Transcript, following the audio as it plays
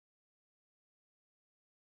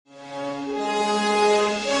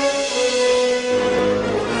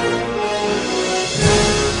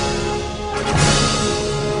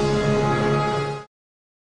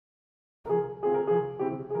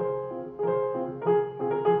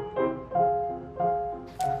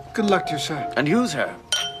Good luck to you, sir. And you, sir.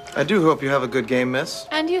 I do hope you have a good game, miss.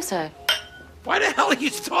 And you, sir. Why the hell are you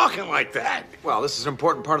talking like that? Well, this is an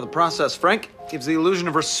important part of the process, Frank. Gives the illusion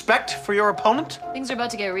of respect for your opponent. Things are about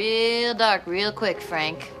to get real dark real quick,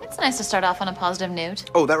 Frank. It's nice to start off on a positive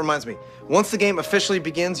note. Oh, that reminds me. Once the game officially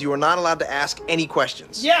begins, you are not allowed to ask any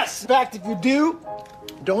questions. Yes. In fact, if you do,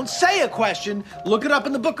 don't say a question. Look it up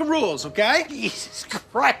in the book of rules, okay? Jesus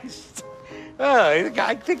Christ.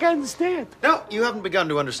 I think I understand. No, you haven't begun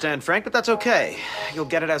to understand, Frank, but that's okay. You'll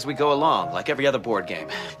get it as we go along, like every other board game.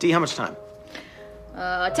 D, how much time?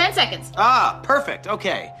 10 seconds. Ah, perfect.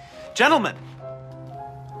 Okay. Gentlemen,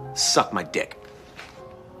 suck my dick.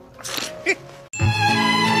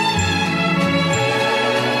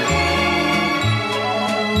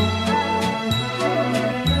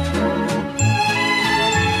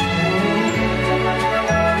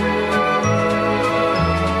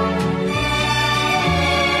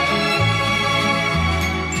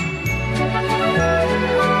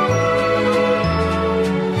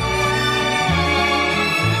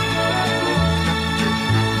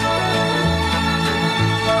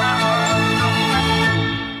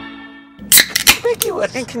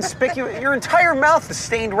 Inconspicuous. Your entire mouth is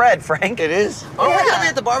stained red, Frank. It is? Oh, we're gonna be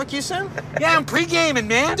at the barbecue soon? Yeah, I'm pre-gaming,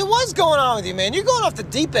 man. Dude, what's going on with you, man? You're going off the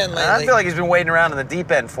deep end lately. I feel like he's been waiting around in the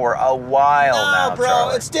deep end for a while now, No, bro,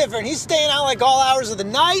 Charlie. it's different. He's staying out like all hours of the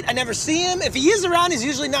night. I never see him. If he is around, he's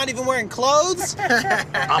usually not even wearing clothes.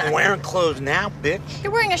 I'm wearing clothes now, bitch.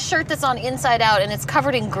 You're wearing a shirt that's on inside out and it's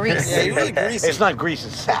covered in grease. Yeah, you're really greasy. It's not grease,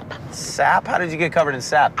 it's sap. Sap? How did you get covered in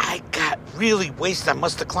sap? I got really wasted. I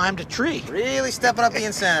must have climbed a tree. Really stepping up the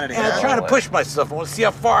insanity, Yeah, I'm trying to push myself. I want to see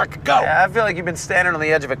how far I could go. Yeah, I feel like you've been standing on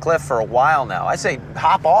the edge of a cliff for a while now. I say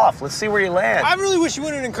hop off. Let's see where you land. I really wish you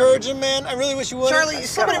wouldn't encourage him, man. I really wish you wouldn't. Charlie,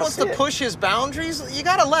 somebody wants to push his boundaries. You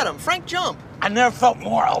gotta let him. Frank, jump. I never felt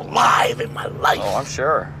more alive in my life. Oh, I'm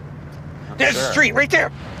sure. There's the street right there.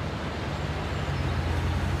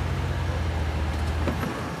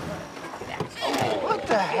 What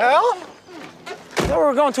the hell? I thought we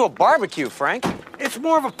were going to a barbecue, Frank. It's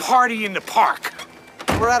more of a party in the park.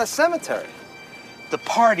 We're at a cemetery. The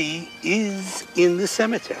party is in the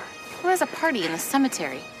cemetery. Who has a party in the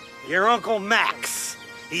cemetery? Your Uncle Max.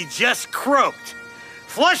 He just croaked.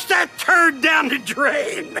 Flush that turd down the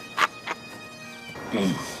drain.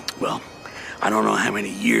 Well, I don't know how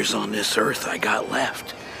many years on this earth I got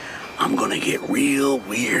left. I'm gonna get real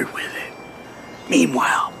weird with it.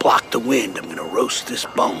 Meanwhile, block the wind. I'm gonna roast this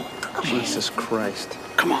bone. Jesus Christ.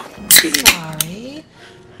 Come on. Sorry.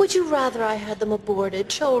 Would you rather I had them aborted?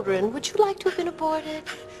 Children, would you like to have been aborted?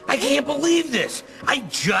 I can't believe this. I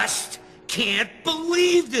just can't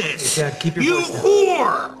believe this. Hey, Dad, keep your you voice down.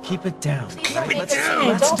 whore! Keep it down. Keep it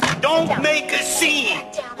down. Don't make a scene.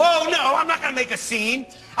 Oh, no, I'm not going to make a scene.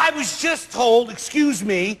 I was just told, excuse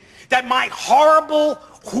me, that my horrible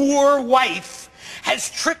whore wife has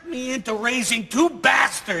tricked me into raising two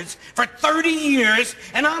bastards for 30 years,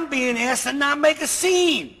 and I'm being asked to not make a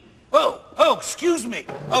scene. Oh, excuse me.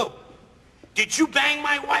 Oh, did you bang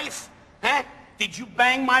my wife? Huh? Did you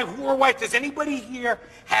bang my whore wife? Does anybody here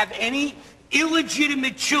have any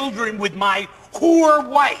illegitimate children with my whore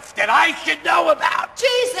wife that I should know about?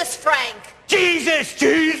 Jesus, Frank! Jesus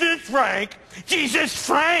Frank! Jesus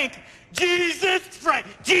Frank! Jesus Frank!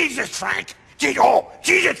 Jesus Frank!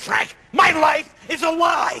 Jesus Frank! My life is a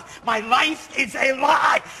lie! My life is a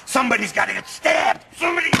lie! Somebody's gotta get stabbed!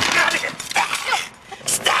 Somebody's gotta get stabbed!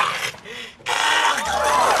 Stabbed!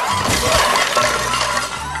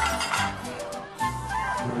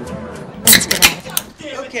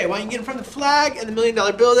 Okay, why don't you get in front of the flag and the $1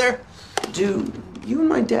 million bill there? Do you and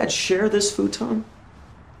my dad share this futon?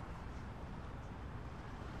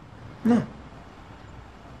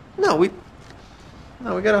 No,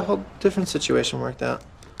 we got a whole different situation worked out.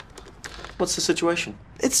 What's the situation?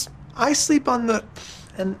 I sleep on the,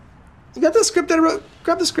 and you got the script that I wrote?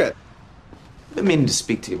 Grab the script. I've been meaning to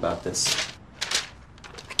speak to you about this.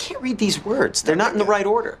 I can't read these words. They're not in the right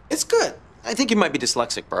order. It's good. I think you might be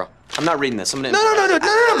dyslexic, bro. I'm not reading this. I'm gonna.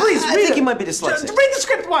 No, please, I read think it. you might be dyslexic. Just read the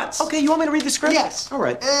script once. Okay, you want me to read the script? Yes. All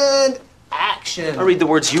right. And action. I'll read the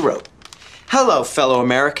words you wrote. Hello, fellow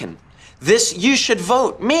American. This you should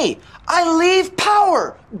vote. Me. I leave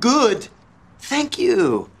power. Good. Thank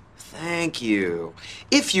you. Thank you.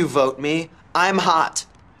 If you vote me, I'm hot.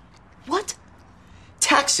 What?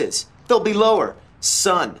 Taxes. They'll be lower.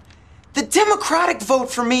 Son. The Democratic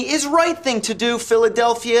vote for me is right thing to do,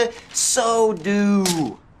 Philadelphia. So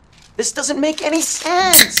do. This doesn't make any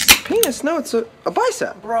sense. Penis? No, it's a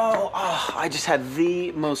bicep. Bro, I just had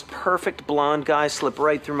the most perfect blonde guy slip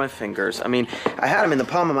right through my fingers. I mean, I had him in the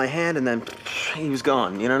palm of my hand and then he was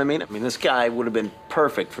gone, you know what I mean? I mean, this guy would have been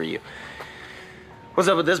perfect for you. What's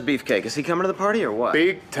up with this beefcake? Is he coming to the party or what?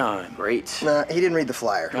 Big time. Great. Nah, he didn't read the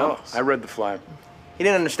flyer. No, I read the flyer. He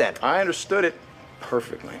didn't understand. I understood it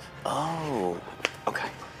perfectly. Oh, okay.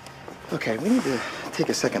 Okay, we need to take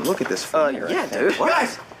a second look at this flyer. Yeah, dude.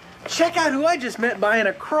 Guys, check out who I just met buying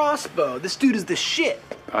a crossbow. This dude is the shit.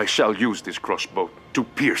 I shall use this crossbow to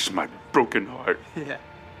pierce my broken heart. Yeah.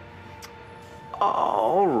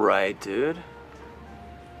 All right, dude.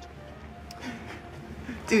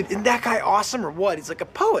 Dude, isn't that guy awesome or what? He's like a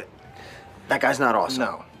poet. That guy's not awesome.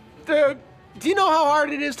 No. Dude, do you know how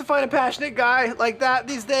hard it is to find a passionate guy like that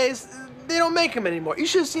these days? They don't make them anymore. You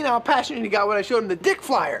should have seen how passionate he got when I showed him the dick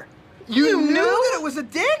flyer. You knew that it was a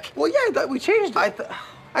dick? Well, yeah, I thought we changed it.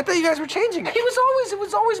 I thought you guys were changing it. It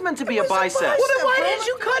was always meant to be a bicep. Well, then why didn't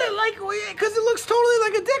you cut it like, because it looks totally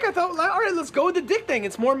like a dick. I thought, like, all right, let's go with the dick thing.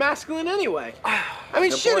 It's more masculine anyway. I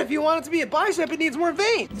mean, shit, if you want it to be a bicep, it needs more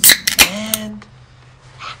veins. And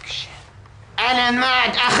action.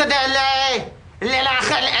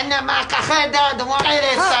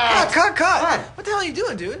 Cut. What the hell are you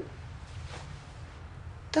doing, dude?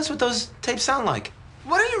 That's what those tapes sound like.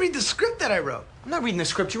 Why don't you read the script that I wrote? I'm not reading the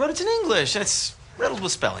script you wrote. It's in English. It's riddled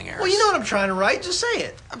with spelling errors. Well, you know what I'm trying to write. Just say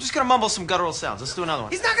it. I'm just gonna mumble some guttural sounds. Let's do another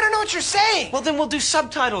one. He's not gonna know what you're saying. Well, then we'll do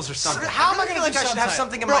subtitles or something. How am I feel gonna like do I should have subtitles?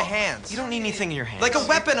 something in Bro, my hands. You don't need anything in your hands. Like a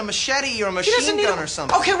weapon, a machete, or a He machine doesn't need gun a- or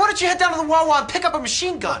something. Okay, why don't you head down to the Wawa and pick up a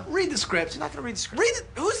machine gun? Read the script. You're not gonna read the script. Read it.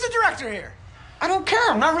 Who's the director here? I don't care.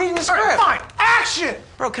 I'm not reading the All script. right, fine. Action.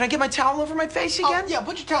 Bro, can I get my towel over my face again? Oh, yeah,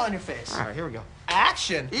 put your towel on your face. All right, here we go.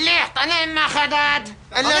 Action. I'm gonna get a weapon.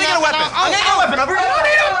 I'm gonna get a weapon.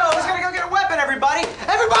 Let's gotta go get a weapon, everybody.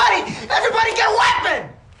 Everybody get a weapon!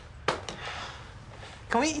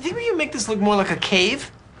 You think we can make this look more like a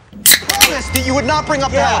cave? Promise that you would not bring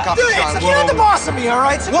up the helicopter, Dude, Charlie. you're not the boss of me, all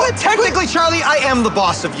right? So Well, technically, Charlie, I am the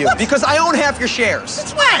boss of you because I own half your shares.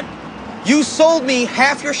 Since when? You sold me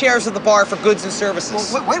half your shares of the bar for goods and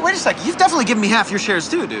services. Wait a second. You've definitely given me half your shares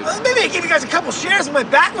too, dude. Maybe I gave you guys a couple shares when my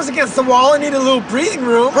back was against the wall. I needed a little breathing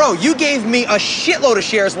room. Bro, you gave me a shitload of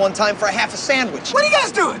shares one time for a half a sandwich. What are you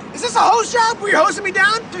guys doing? Is this a host job where you're hosting me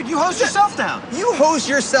down? Dude, you host yourself down. You hose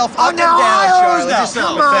yourself Oh, up and now down, I Charlie. hose now.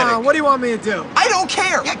 Come on, what do you want me to do? I don't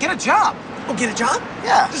care. Yeah, get a job. Oh, get a job?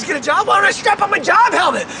 Yeah. Just get a job? Why don't I strap on my job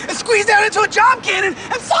helmet and squeeze down into a job cannon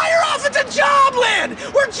and fire off into job land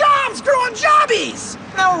where jobs grow on jobbies?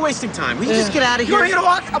 Now we're wasting time. Will you just get out of You here?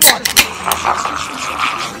 want me to walk? I'm walking.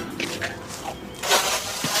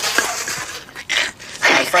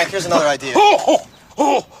 Hey, Frank, here's another idea.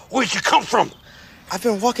 Oh, where'd you come from? I've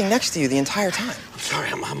been walking next to you the entire time. I'm sorry,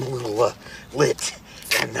 I'm a little lit.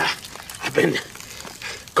 And I've been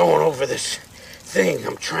going over this thing.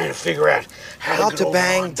 I'm trying to figure out How get to over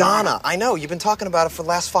bang on Donna. I know, you've been talking about it for the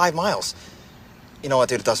last 5 miles. You know what,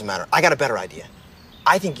 dude, it doesn't matter. I got a better idea.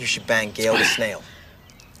 I think you should bang Gail the Snail.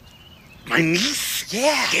 My niece?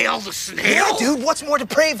 Yeah. Gail the Snail? Yeah, dude, what's more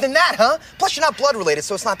depraved than that, huh? Plus, you're not blood related,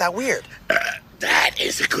 so it's not that weird. That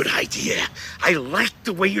is a good idea. I like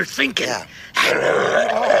the way you're thinking.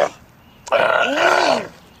 Yeah.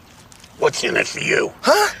 What's in it for you?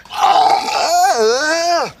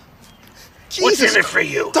 What's Jesus, in it for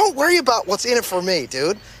you? don't worry about what's in it for me,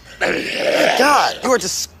 dude. My God, you are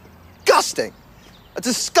disgusting. A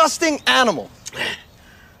disgusting animal.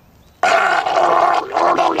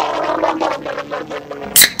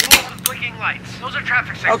 Blinking lights. Those are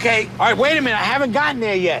traffic signals. Okay, all right, wait a minute. I haven't gotten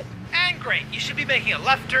there yet. And great. You should be making a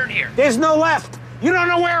left turn here. There's no left. You don't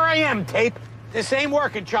know where I am, Tape. This ain't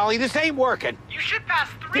working, Charlie. This ain't working. You should pass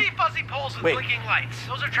 3 fuzzy poles with Wait. blinking lights.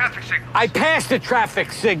 Those are traffic signals. I passed the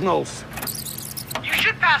traffic signals. You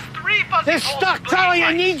should pass 3 fuzzy They're poles stuck, with blinking Charlie. I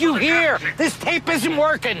lights. need you Those are here. traffic signals. This tape isn't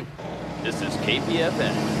working. This is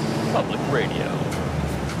KPFN, Public Radio.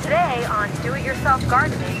 Today on Do-It-Yourself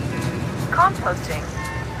Gardening, composting.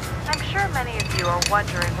 I'm sure many of you are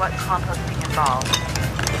wondering what composting involves.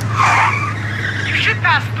 You should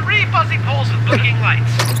pass 3 fuzzy poles with blinking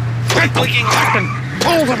lights. Blinking light.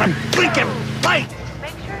 Hold on, I'm blinking light.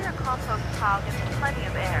 Make sure your compost pile gets plenty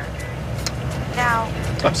of air. Now, I'm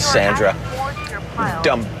when you're Sandra. adding more to your pile,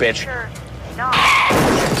 Dumb make bitch. sure not.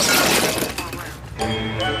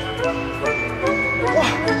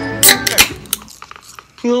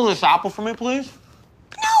 Peel this apple for me, please.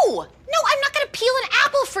 No, I'm not gonna peel an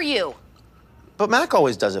apple for you. But Mac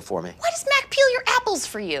always does it for me. Why does Mac peel your apples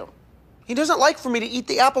for you? He doesn't like for me to eat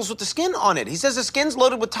the apples with the skin on it. He says the skin's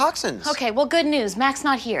loaded with toxins. Okay, well, good news. Mac's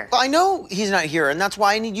not here. Well, I know he's not here, and that's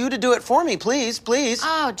why I need you to do it for me, please, please.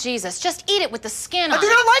 Oh, Jesus. Just eat it with the skin I on do it.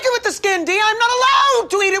 not like it with the skin, Dee. I'm not allowed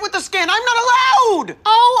to eat it with the skin. I'm not allowed.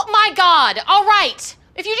 Oh, my God. All right.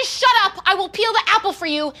 If you just shut up, I will peel the apple for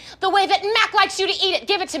you the way that Mac likes you to eat it.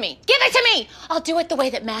 Give it to me. Give it to me. I'll do it the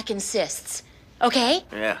way that Mac insists. Okay?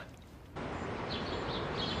 Yeah.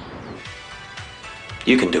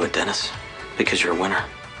 You can do it, Dennis, because you're a winner.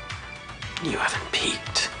 You haven't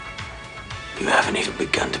peaked. You haven't even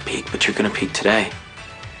begun to peak, but you're gonna peak today.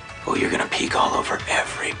 Oh, you're gonna peak all over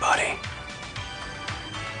everybody.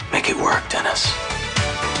 Make it work, Dennis.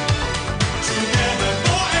 Together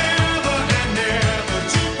forever and never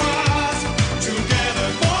to part. Together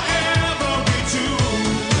forever we two.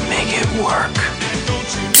 Make it work. And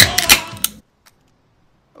don't you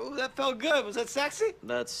know? Ooh, that felt good. Was that sexy?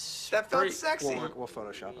 That felt sexy. We'll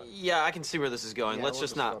Photoshop it. Yeah, I can see where this is going. Yeah, let's we'll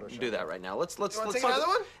just just not Photoshop do that right now. Let's take talk another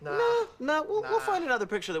one? No, we'll find another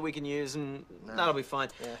picture that we can use, and that'll be fine.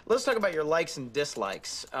 Yeah. Let's talk about your likes and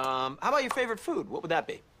dislikes. How about your favorite food? What would that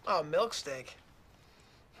be? Oh, milk steak.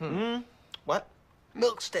 What?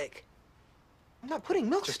 Milk steak. I'm not putting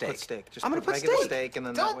milk Just steak. put steak. Just I'm gonna put regular steak. steak and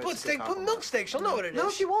then Don't that way put it's a steak. Put compromise. milk steak. She'll know what it is. No,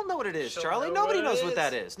 she won't know what it is, She'll Charlie. know Nobody what knows it what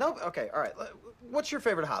that is. is. No. Okay. All right. What's your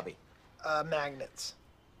favorite hobby? Magnets.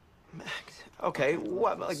 Okay.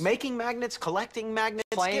 What? Like making magnets, collecting magnets,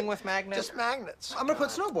 Playing with magnets. Just magnets. I'm gonna put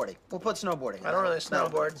snowboarding. We'll put snowboarding. I don't really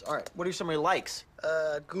snowboard. All right. What are some of your likes?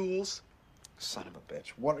 Ghouls. Son of a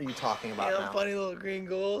bitch. What are you talking about You know, now? funny little green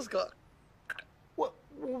ghouls.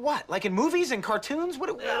 What? Like in movies and cartoons?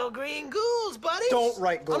 What? Little green ghouls, buddy. Don't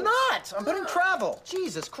write goals. I'm not. I'm putting travel.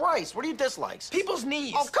 Jesus Christ. What are your dislikes? People's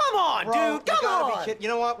knees. Oh, come on, Bro, dude. you Come gotta on. be kidding. You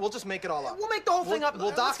know what? We'll just make it all up. We'll make the whole thing up. We'll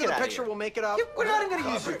Let's dock get the out of picture. here. We'll make it up. We're not even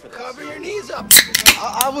gonna use you for this. Cover your knees up.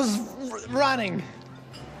 I was running.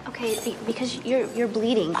 Okay, because you're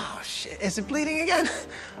bleeding. Oh shit! Is it bleeding again?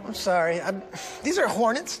 I'm sorry. These are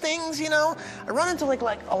hornet stings, you know. I run into like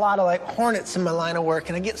a lot of hornets in my line of work,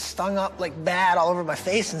 and I get stung up like bad all over my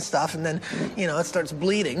face and stuff, and then it starts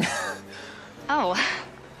bleeding. Oh,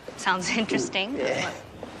 sounds interesting. Yeah.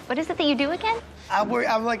 What is it that you do again?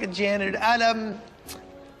 I'm like a janitor. I'm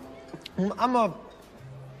a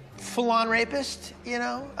full-on rapist,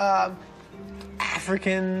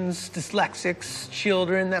 Africans, dyslexics,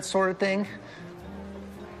 children, that sort of thing.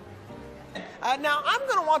 Now, I'm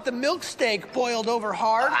gonna want the milk steak boiled over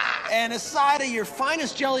hard and a side of your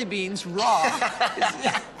finest jelly beans raw.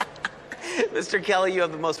 Mr. Kelly, you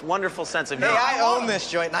have the most wonderful sense of Hey, humor. I own this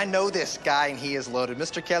joint, and I know this guy, and he is loaded.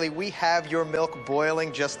 Mr. Kelly, we have your milk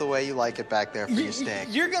boiling just the way you like it back there for your steak.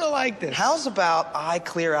 You're gonna like this. How's about I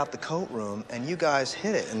clear out the coat room, and you guys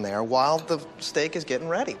hit it in there while the steak is getting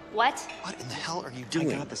ready? What? What in the hell are you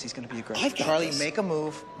doing? I got this. He's gonna be aggressive. I've got Charlie, this. make a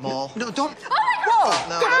move. Maul. No, don't. Oh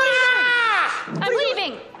No. I'm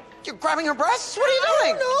leaving. You're grabbing her breasts? What are you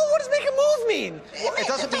doing? No, what does make a move mean? It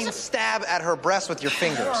doesn't mean stab at her breast with your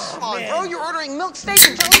fingers. Come on, bro. You're ordering milk steak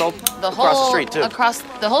and jelly. Across the street, too. Across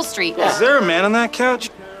the whole street. Is there a man on that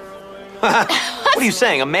couch? What are you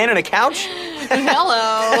saying? A man in a couch?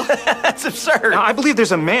 Hello. That's absurd. Now, I believe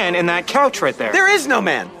there's a man in that couch right there. There is no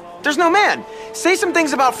man. There's no man. Say some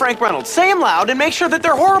things about Frank Reynolds. Say them loud and make sure that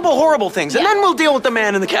they're horrible, horrible things. And then we'll deal with the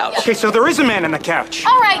man in the couch. Okay, so there is a man in the couch.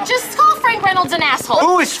 All right, just call Frank Reynolds an asshole.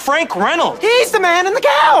 Who is Frank Reynolds? He's the man in the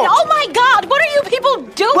couch. Oh my God, what are you people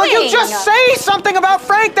doing? Well, you just say something about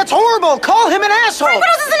Frank that's horrible. Call him an asshole. Frank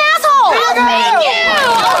Reynolds is an asshole. There you go. Thank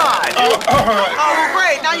you. Oh,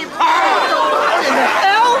 great. Now you... What in the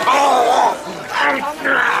hell? Oh,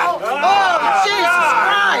 Jesus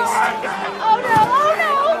Christ. Oh no, oh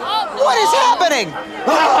no. What is happening?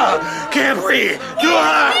 Can't breathe. Too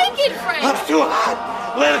hot. Naked Frank. I'm too hot.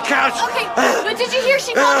 Let the couch. Okay, but did you hear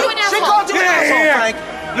she called you an asshole? She called you an asshole, Frank.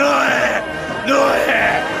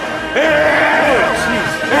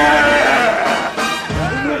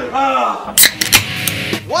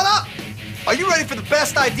 What up? Are you ready for the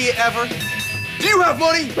best idea ever? Do you have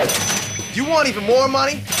money? Do you want even more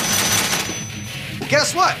money? Well,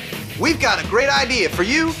 guess what? We've got a great idea for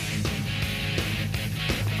you.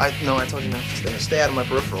 I told you not to stay out of my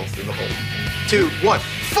peripheral through the whole. 2, 1,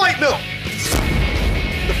 fight milk!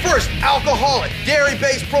 The first alcoholic,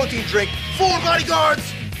 dairy-based protein drink for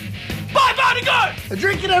bodyguards. Bye, bodyguard! I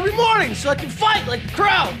drink it every morning so I can fight like the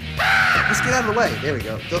crowd. Let's get out of the way. There we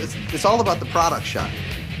go. It's all about the product shot.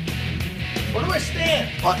 Where do I stand?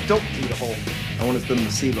 Don't do the whole. I want them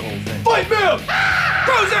to see the whole thing. Fight milk!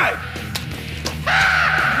 Frozen!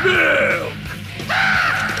 Milk!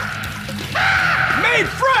 Made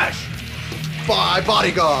fresh! By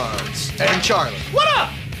bodyguards and Charlie. What up?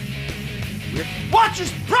 Watch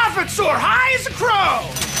his profit soar high as a crow!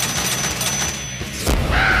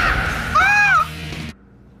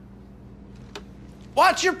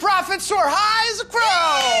 Watch your profits soar high as a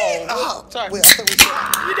crow! Oh, sorry. Wait, I thought we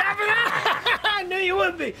said... I knew you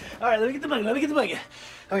would be. All right, let me get the money.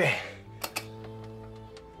 Okay.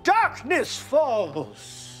 Darkness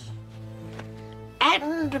falls,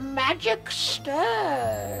 and magic stirs.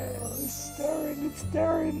 It's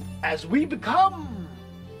stirring. As we become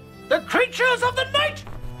the creatures of the night.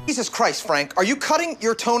 Jesus Christ, Frank. Are you cutting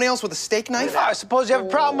your toenails with a steak knife? I suppose you have a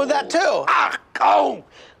problem with that, too.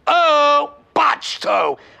 Botched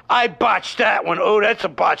toe. I botched that one. Oh, that's a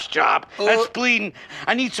botched job. That's bleeding.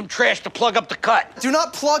 I need some trash to plug up the cut. Do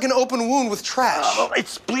not plug an open wound with trash. Oh,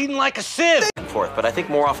 it's bleeding like a sieve. Forth, but I think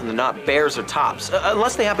more often than not, bears are tops,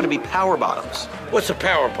 unless they happen to be power bottoms. What's a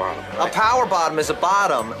power bottom? A power bottom is a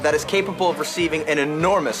bottom that is capable of receiving an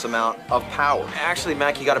enormous amount of power. Actually,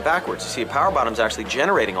 Mac, you got it backwards. You see, a power bottom's actually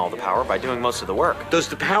generating all the power by doing most of the work. Does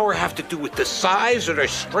the power have to do with the size or the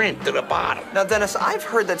strength of the bottom? Now, Dennis, I've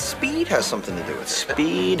heard that speed has something to do with it.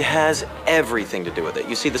 Speed has everything to do with it.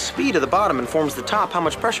 You see, the speed of the bottom informs the top how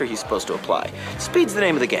much pressure he's supposed to apply. Speed's the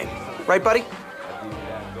name of the game. Right, buddy?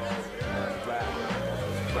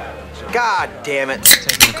 God damn it.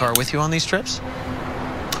 Taking the car with you on these trips?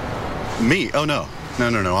 Me? Oh, no.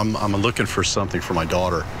 No. I'm looking for something for my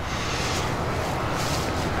daughter.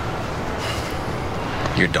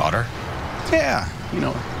 Your daughter? Yeah, you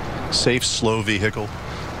know, safe, slow vehicle,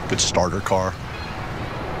 good starter car.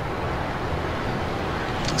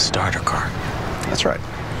 A starter car? That's right.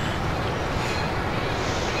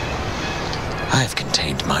 I have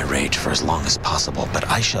contained my rage for as long as possible, but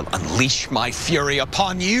I shall unleash my fury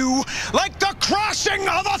upon you like the crashing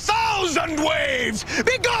of 1,000 waves!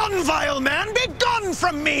 Begone, vile man! Begone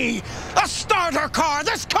from me! A starter car!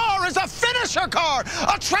 This car is a finisher car!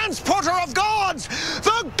 A transporter of gods!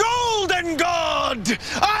 The golden god!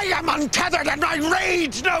 I am untethered and my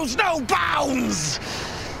rage knows no bounds!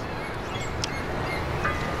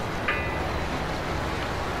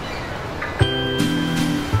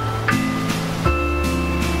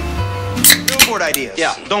 Billboard ideas.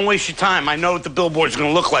 Yeah, don't waste your time. I know what the billboard's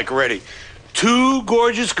gonna look like already. 2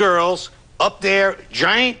 gorgeous girls up there,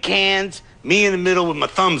 giant cans, me in the middle with my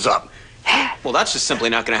thumbs up. Well, that's just simply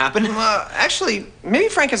not gonna happen. Actually, maybe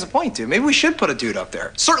Frank has a point, too. Maybe we should put a dude up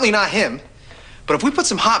there. Certainly not him. But if we put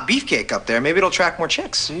some hot beefcake up there, maybe it'll attract more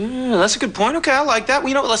chicks. Yeah, that's a good point. Okay, I like that. Well,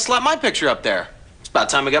 you know what? Let's slap my picture up there. It's about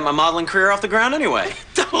time I got my modeling career off the ground anyway.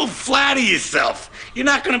 Don't flatter yourself. You're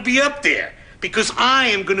not gonna be up there. Because I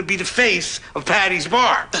am going to be the face of Patty's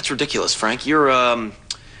Bar. That's ridiculous, Frank. You're,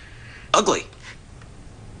 ugly.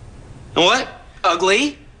 What?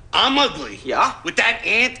 Ugly? I'm ugly? Yeah? With that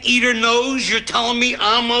anteater nose, you're telling me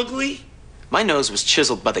I'm ugly? My nose was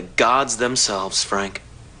chiseled by the gods themselves, Frank.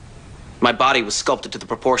 My body was sculpted to the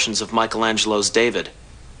proportions of Michelangelo's David.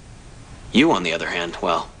 You, on the other hand,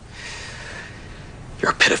 well,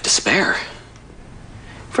 you're a pit of despair.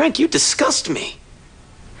 Frank, you disgust me.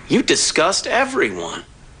 You disgust everyone.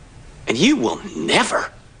 And you will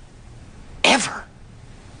never, ever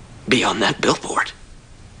be on that billboard.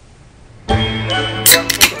 I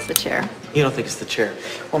think it's the chair. You don't think it's the chair?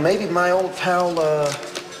 Well, maybe my old pal,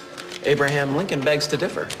 Abraham Lincoln begs to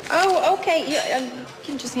differ. Oh, okay. You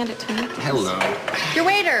can just hand it to me. Hello. Your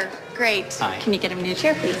waiter. Great. Hi. Can you get him a new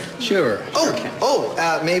chair, please? Sure.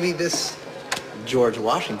 Maybe this George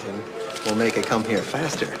Washington will make it come here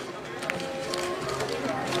faster.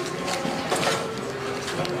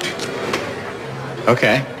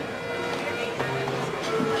 Okay.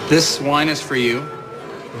 This wine is for you.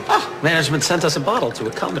 Management sent us a bottle to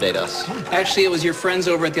accommodate us. Actually, it was your friends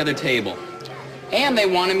over at the other table. And they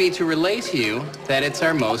wanted me to relay to you that it's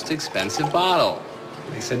our most expensive bottle.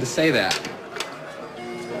 They said to say that.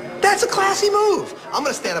 That's a classy move. I'm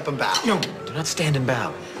gonna stand up and bow. No, do not stand and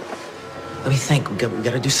bow. Let me think. We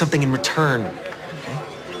gotta do something in return. Okay?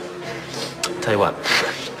 Tell you what.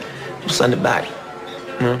 We'll send it back.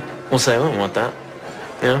 We'll say, we don't want that.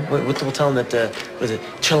 We'll tell them that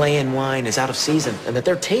Chilean wine is out of season and that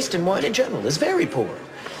their taste in wine in general is very poor.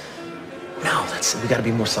 No, we gotta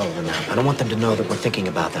be more subtle than that. I don't want them to know that we're thinking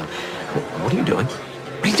about them. What are you doing?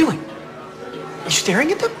 What are you doing? Are you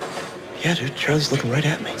staring at them? Yeah, dude, Charlie's looking right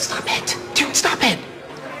at me. Stop it. Dude, stop it.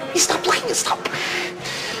 You stop looking. Stop.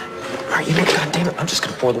 All right, you know, God damn it, I'm just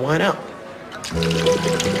gonna pour the wine out.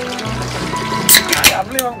 I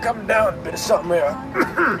believe I'm coming down a bit of something here.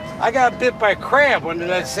 I got bit by a crab under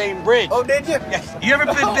that same bridge. Oh, did you? Yes. You ever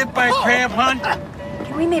been bit by a crab, Hunt?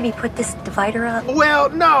 Can we maybe put this divider up? Well,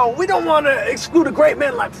 no, we don't want to exclude a great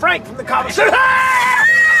man like Frank from the conversation. Oh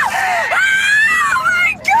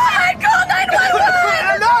my God! Call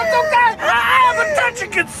 911! No, it's okay. I have attention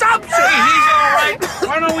consumption. Hey, he's all right.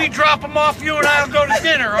 Why don't we drop him off? You and I'll go to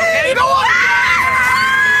dinner, okay? Go on.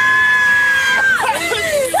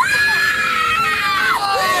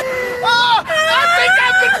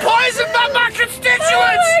 constituents!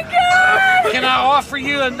 Oh my God! Can I offer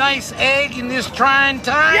you a nice egg in this trying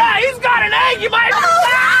time? Yeah, he's got an egg. You might.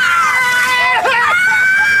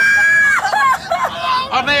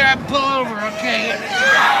 Oh, there, I pull over, okay?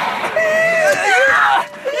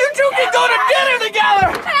 You two can go to dinner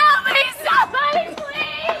together. Help me, somebody,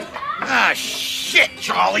 please. Ah, shit,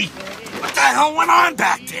 Charlie. What the hell went on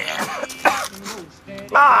back there?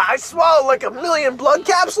 I swallowed like 1,000,000 blood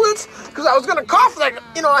capsules because I was gonna cough like,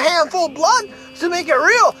 a handful of blood to make it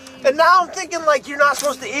real. And now I'm thinking like you're not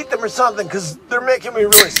supposed to eat them or something because they're making me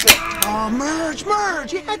really sick. Oh, Merge.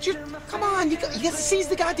 You had your... Come on, you got to seize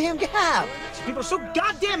the goddamn gap. These people are so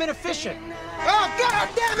goddamn inefficient. Oh, God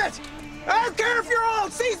damn it! I don't care if you're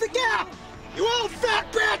old, seize the gap! You old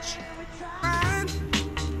fat bitch!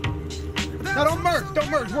 No, don't merge.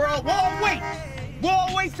 We'll all wait. We'll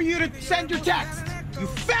all wait for you to send your text. You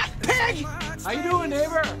fat pig! How you doing,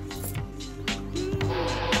 neighbor?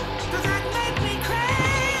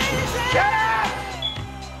 Shut up!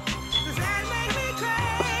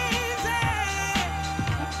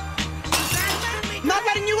 I'm not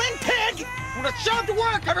letting you in, pig! I'm gonna show up to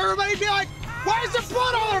work and everybody be like, why is there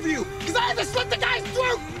blood all over you? Because I had to slit the guy's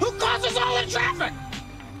throat who causes all the traffic!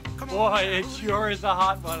 Boy, it sure is a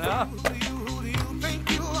hot one, huh?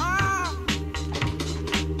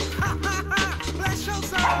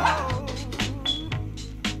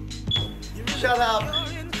 Shut up. I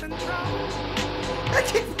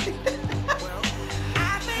can't believe it.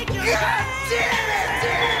 God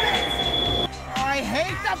damn it! I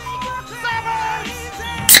hate the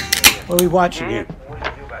suburbs! What are we watching here?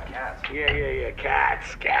 Yeah,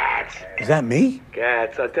 cats. Is that me?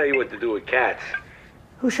 Cats, I'll tell you what to do with cats.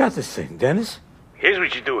 Who shot this thing, Dennis? Here's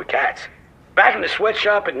what you do with cats. Back in the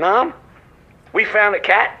sweatshop at Nam, we found a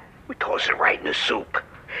cat, we toss it right in the soup.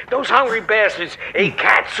 Those hungry bastards ate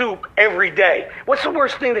cat soup every day. What's the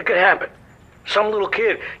worst thing that could happen? Some little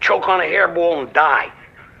kid choke on a hairball and die.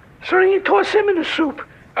 So then you toss him in the soup.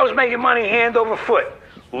 I was making money hand over foot.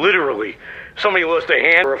 Literally. Somebody lost a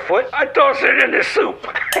hand or a foot, I toss it in the soup.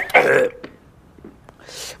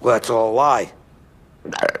 Well, that's all a lie.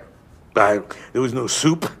 There was no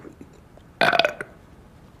soup.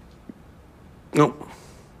 No.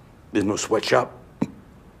 There's no sweatshop.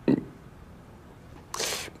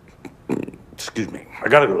 Excuse me. I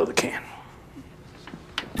gotta go to the can.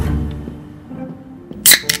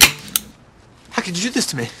 How could you do this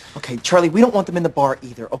to me? Okay, Charlie, we don't want them in the bar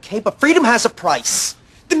either, okay? But freedom has a price.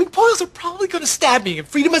 The McPoyles are probably gonna stab me, and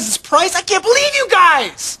freedom has its price. I can't believe you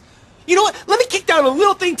guys! You know what? Let me kick down a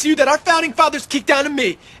little thing to you that our founding fathers kicked down to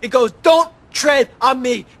me. It goes, don't tread on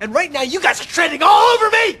me. And right now, you guys are treading all over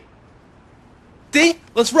me! D,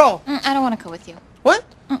 let's roll. I don't want to go with you. What?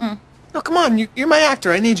 No, come on. You're my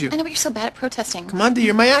actor. I need you. I know, but you're so bad at protesting. Come on, D,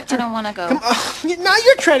 you're my actor. I don't want to go. Come on. Now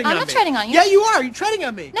you're treading on me. I'm not treading on you. Yeah, you are. You're treading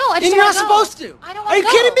on me. No, I just and you're not don't wanna go. supposed to. I don't Are want you to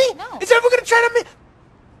go. kidding me? No. Is everyone gonna tread on me?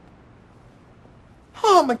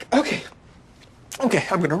 Oh my God. Okay,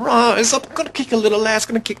 I'm gonna rise up, gonna kick a little ass,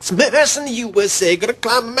 gonna kick some ass in the USA, gonna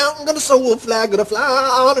climb a mountain, gonna soar a flag, gonna fly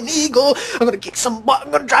on an eagle, I'm gonna kick some butt,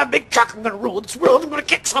 I'm gonna drive a big truck, I'm gonna rule this world, I'm gonna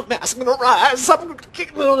kick some ass, I'm gonna rise up, I'm gonna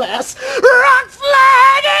kick a little ass, rock,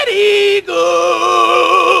 flag, and eagle!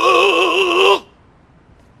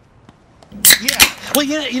 Yeah.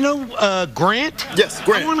 Well, Grant? Yes,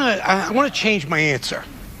 Grant. I wanna change my answer.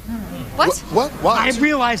 What? Why? I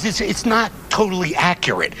realize it's not totally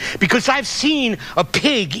accurate because I've seen a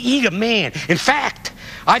pig eat a man. In fact,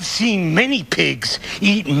 I've seen many pigs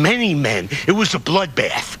eat many men. It was a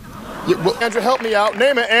bloodbath. Yeah, well, Andrew, help me out.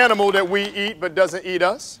 Name an animal that we eat but doesn't eat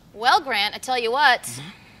us. Well, Grant, I tell you what,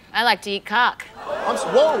 I like to eat cock.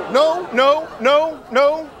 Whoa, no.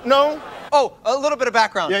 Oh, a little bit of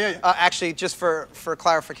background. Yeah. Actually, just for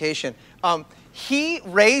clarification. He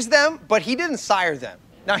raised them, but he didn't sire them.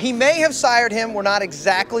 Now, he may have sired him, we're not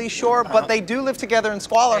exactly sure, but they do live together in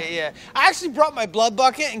squalor. Yeah. I actually brought my blood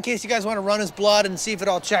bucket in case you guys want to run his blood and see if it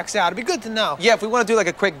all checks out. It'd be good to know. Yeah, if we want to do like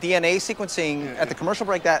a quick DNA sequencing at the commercial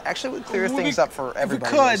break, that actually would clear things up for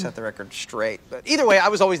everybody. could. Set the record straight. But either way, I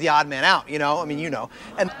was always the odd man out, you know? I mean, you know.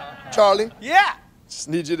 And Charlie? Yeah. Just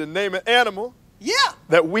need you to name an animal. Yeah.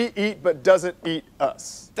 That we eat but doesn't eat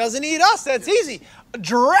us. Doesn't eat us, that's easy. A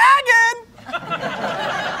dragon!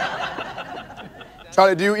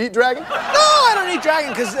 Charlie, do you eat dragon? No, I don't eat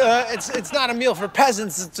dragon because it's not a meal for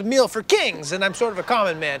peasants, it's a meal for kings, and I'm sort of a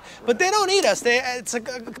common man. But they don't eat us. It's a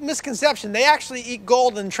misconception. They actually eat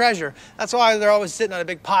gold and treasure. That's why they're always sitting on a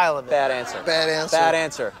big pile of it. Bad answer. Bad answer. Bad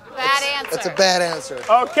answer. Bad answer. That's a bad answer.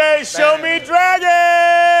 Okay, show me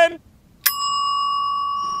dragon!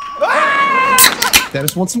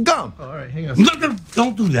 Dennis wants some gum. All right, hang on. No,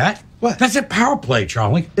 don't do that. What? That's a power play,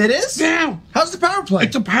 Charlie. It is? Yeah. How's the power play?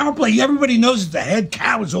 It's a power play. Everybody knows that the head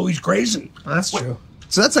cow is always grazing. That's true.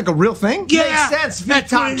 So that's like a real thing? Yeah. Makes sense. That's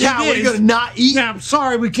Top what cow. it What are you is. going to not eat? Yeah, I'm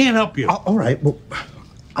sorry. We can't help you. All right. Well,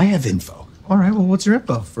 I have info. All right. Well, what's your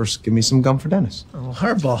info? First, give me some gum for Dennis. Oh,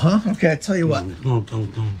 hardball, huh? Okay, I tell you what. No.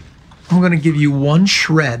 I'm going to give you one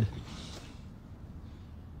shred.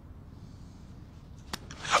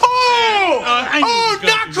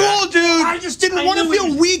 Not cool, dude. I just didn't want to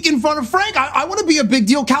feel weak in front of Frank. I want to be a big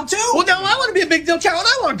deal cow, too. Well, now I want to be a big deal cow, and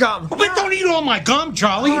I want gum. But don't eat all my gum,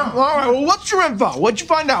 Charlie. All right. Well, what's your info? What'd you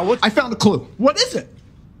find out? I found a clue. What is it?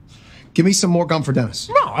 Give me some more gum for Dennis.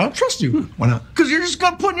 No, I don't trust you. Why not? Because you're just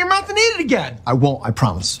going to put it in your mouth and eat it again. I won't. I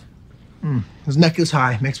promise. His neck is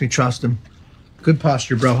high. Makes me trust him. Good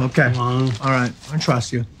posture, bro. Okay. All right. I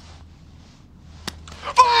trust you.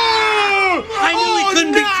 I knew he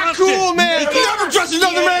couldn't be not trusted. cool, man. You never trust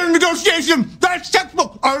another man in negotiation. That's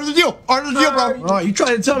textbook. Art of the deal. Art of the deal, bro. Oh, you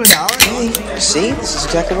trying to tell me that, all right? Hey, see? This is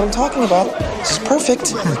exactly what I'm talking about. This is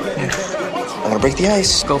perfect. I'm gonna break the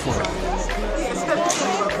ice. Go for it.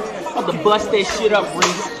 About to bust that shit up,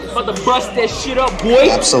 Reed. About to bust that shit up, boy.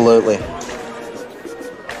 Absolutely.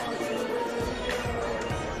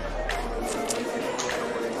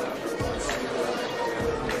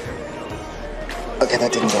 Okay,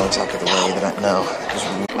 that didn't go exactly the way that I know.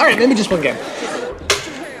 All right, maybe just one game.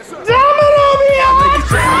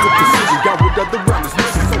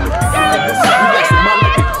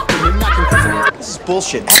 This is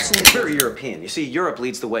bullshit. Absolutely very European. You see, Europe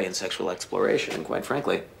leads the way in sexual exploration, and quite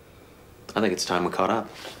frankly, I think it's time we caught up.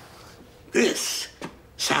 This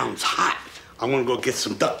sounds hot. I want to go get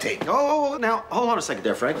some duct tape. Oh, now, hold on a second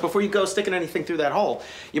there, Frank. Before you go sticking anything through that hole,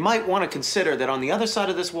 you might want to consider that on the other side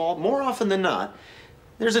of this wall, more often than not,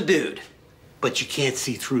 there's a dude. But you can't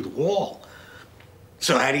see through the wall.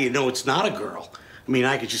 So how do you know it's not a girl? I mean,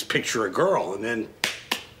 I could just picture a girl and then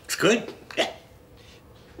it's good. Yeah.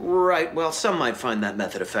 Right, well, some might find that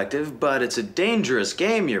method effective, but it's a dangerous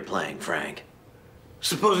game you're playing, Frank.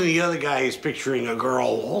 Supposing the other guy is picturing a girl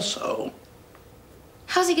also.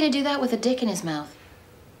 How's he gonna do that with a dick in his mouth?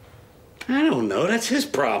 I don't know. That's his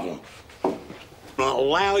problem. I'll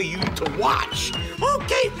allow you to watch.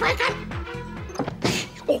 Okay, Frank.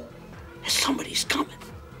 Oh, somebody's coming.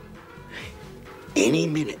 Any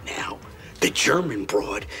minute now, the German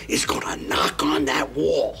broad is gonna knock on that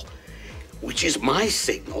wall, which is my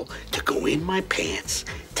signal to go in my pants,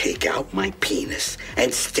 take out my penis,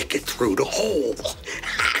 and stick it through the hole.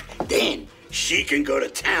 Then she can go to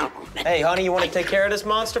town. Hey, honey, you want to take care of this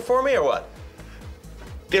monster for me or what?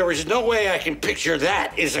 There is no way I can picture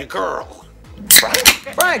that as a girl.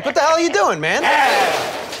 Frank, what the hell are you doing, man?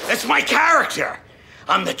 That's my character.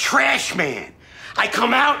 I'm the trash man. I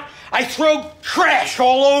come out, I throw trash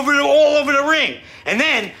all over the ring, and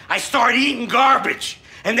then I start eating garbage.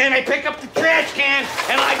 And then I pick up the trash can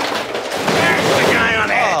and I smash the guy on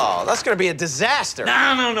the head. Oh, that's gonna be a disaster.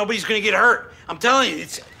 No, nobody's gonna get hurt. I'm telling you,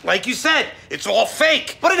 it's like you said, it's all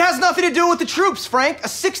fake. But it has nothing to do with the troops, Frank. A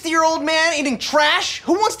 60-year-old man eating trash?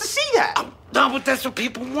 Who wants to see that? No, but that's what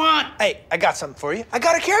people want. Hey, I got something for you. I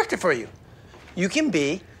got a character for you. You can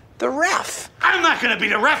be the ref. I'm not gonna be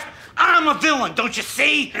the ref. I'm a villain, don't you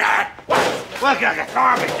see? Look, I got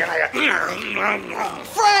garbage.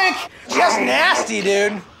 Frank! Just nasty,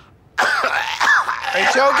 dude. Are you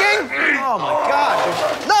choking? Oh, my God.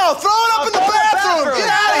 No, throw it up in the bathroom! Get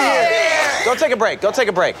out of here! Go take a break. Go take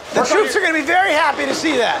a break. The troops are going to be very happy to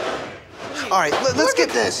see that. All right, let's get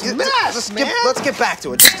this. Let's get back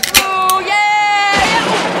to it. Oh, yeah!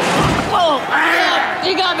 Whoa!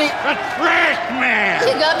 You got me. The trash man!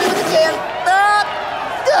 You got me with the can.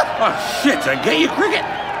 Oh, shit, I get you, Cricket.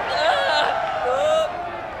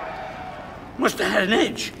 Must have had an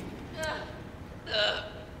edge.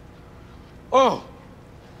 Oh.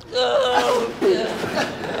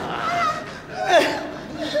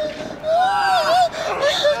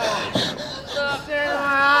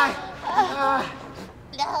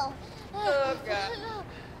 No. Oh, God.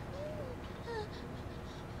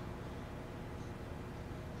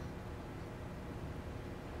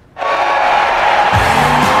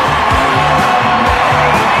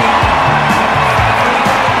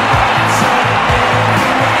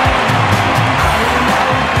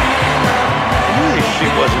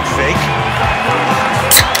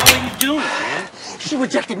 She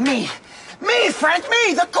rejected me. Me, Frank,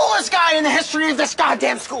 me, the coolest guy in the history of this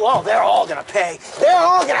goddamn school. Oh, they're all gonna pay. They're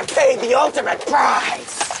all gonna pay the ultimate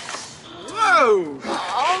price. Whoa!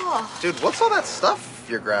 Oh. Dude, what's all that stuff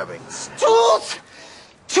you're grabbing? Tools!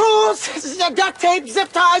 Tools! Duct tape, zip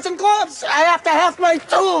ties, and gloves. I have to have my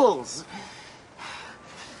tools.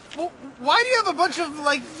 Well, why do you have a bunch of,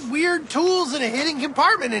 like, weird tools in a hidden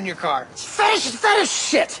compartment in your car? Fetish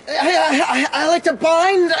shit. I like to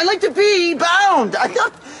bind. I like to be bound.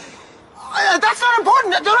 That's not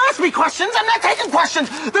important. Don't ask me questions. I'm not taking questions.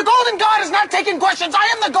 The Golden God is not taking questions. I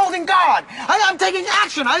am the Golden God. I'm taking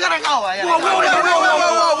action. I gotta go.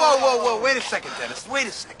 Whoa. Wait a second, Dennis. Wait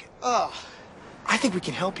a second. I think we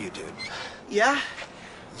can help you, dude. Yeah?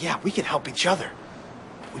 Yeah, we can help each other.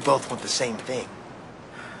 We both want the same thing.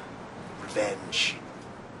 Revenge.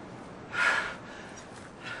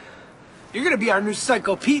 You're gonna be our new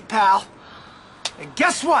Psycho Pete, pal. And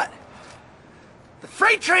guess what? The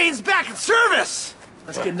freight train's back in service!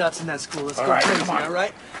 Let's get nuts in that school. Let's go crazy, all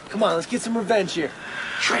right? Come on, let's get some revenge here.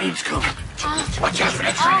 Train's coming. Watch out for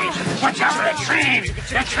the train. Watch out for the train.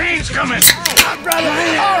 That train's coming. Brother.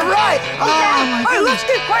 All right. Hey, let's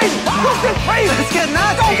get crazy. Let's get crazy. Let's get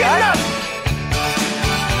nuts, Go you get guys. nuts.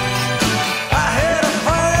 I had a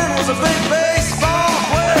friend was a big baseball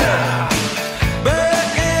player.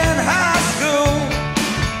 Back in high school,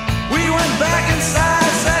 we went back inside,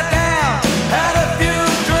 sat down, had a few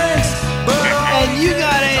drinks, but and you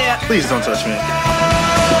got a. Please don't touch me.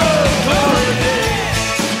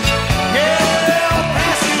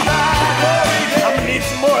 I'm gonna need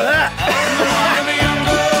some more of that.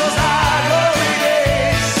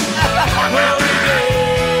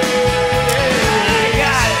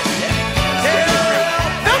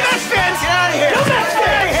 No Mets fans! Get out of here! No Mets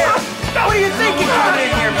fans! What do you think you're coming in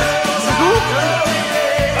here, Mr. Goop?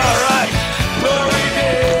 All right.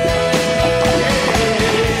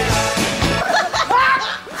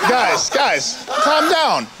 Guys, calm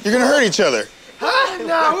down. You're gonna hurt each other. Huh?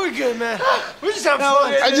 No, we're good, man. We're just having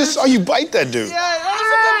fun. I just saw you bite that dude. Yeah, that was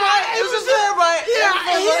a good bite. It was a fair bite.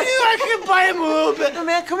 Yeah, he knew I could bite him a little bit. Hey,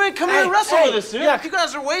 man, come here, wrestle with us, dude. Yeah, you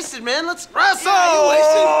guys are wasted, man. Let's wrestle. Yeah, you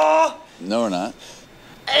wasted? No, we're not.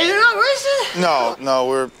 Hey, you're not wasted? No,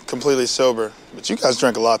 we're completely sober. But you guys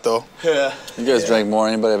drink a lot, though. Yeah. You guys drank more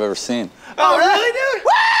than anybody I've ever seen. Oh, really, dude?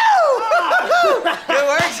 Woo! Good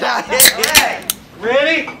work, Johnny.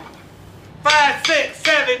 Ready? 5, 6,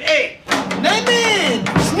 7, 8. Nightman,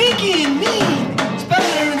 sneaky and mean,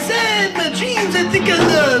 spider inside my dreams. I think I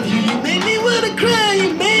love you. You make me wanna cry.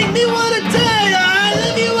 You make me wanna die. I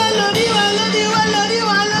love you. I love you. I love you. I love you.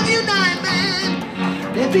 I love you, Nightman.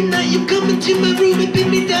 Every night you come into my room and pin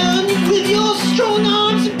me down with your strong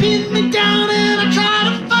arms and pin me down, and I try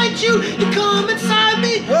to fight you. You come inside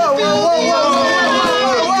me.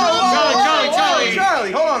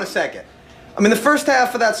 Charlie, hold on a second. I mean, the first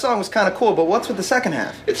half of that song was kind of cool, but what's with the second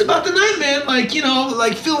half? It's about the Nightman, like, you know,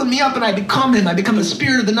 like filling me up and I become him. I become the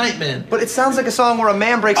spirit of the Nightman. But it sounds like a song where a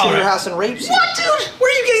man breaks into your house and rapes you. What, dude?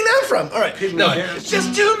 Where are you getting that from? All right, no. It's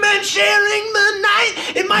just two men sharing the night.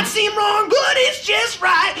 It might seem wrong, but it's just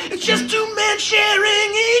right. It's just two men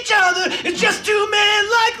sharing each other. It's just two men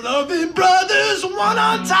like loving brothers. One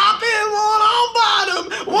on top and one on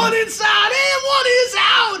bottom. One inside and one is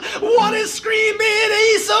out. One is screaming,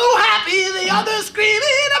 he's so happy. The other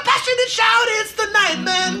screaming, a passionate shout. It's the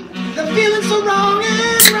Nightman. The feeling so wrong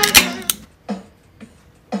and right.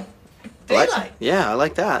 Daylight. Yeah, I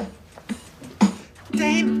like that.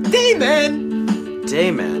 Dayman.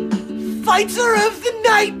 Dayman. Fighter of the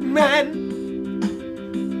Nightman.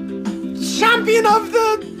 Champion of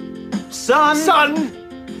the sun.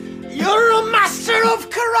 You're a master of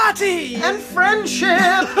karate And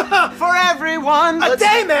friendship for everyone. A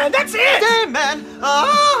Dayman, that's it. Dayman.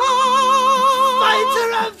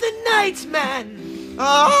 Fighter of the Nightman.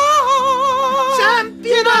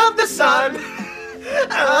 Champion of the sun.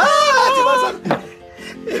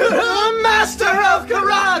 You're a master of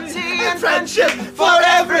karate and friendship for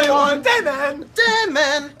everyone. Dayman.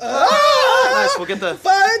 Dayman. Nice, we'll get the...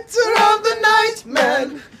 Fighter of the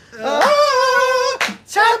Nightman.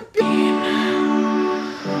 Champion.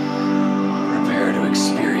 Prepare to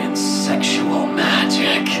experience sexual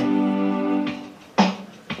magic.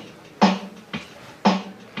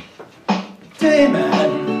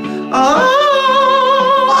 Dayman.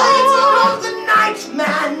 Fighter of the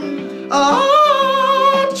Nightman.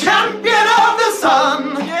 Champion of the sun.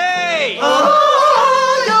 Yay!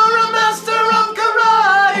 You're a master of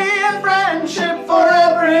karate and friendship for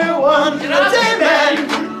everyone. Dayman.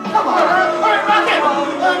 Come on. All right, rock it.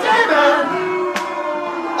 Dayman.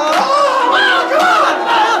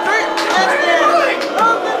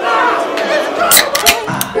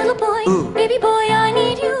 Little boy, baby boy, I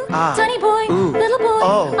need you. Tiny boy, little boy,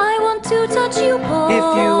 I want to touch you, boy. If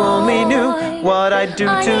you only knew what I'd do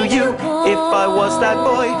I to need you you, boy. if I was that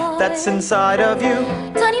boy that's inside of you.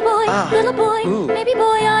 Tiny boy, little boy, baby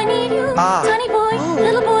boy, I need you. Tiny boy,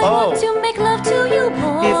 little boy, want to make love to you.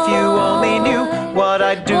 If you only knew what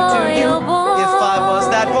I'd do to you if I was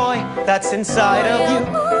that boy that's inside of you.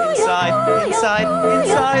 Inside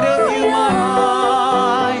of you,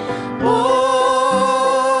 my boy.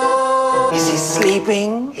 Is he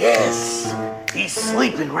sleeping? Yes. He's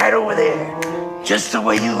sleeping right over there. Just the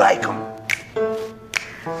way you like him.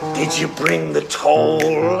 Did you bring the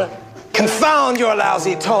toll? Confound your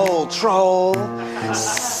lousy toll, troll.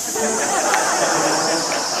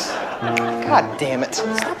 God damn it.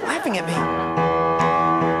 Stop laughing at me.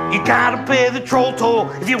 You gotta pay the troll toll.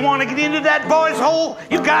 If you want to get into that boy's hole,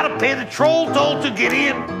 you gotta pay the troll toll to get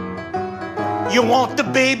in. You want the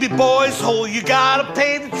baby boy's hole, you gotta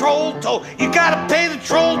pay the troll toll. You gotta pay the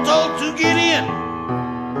troll toll to get in.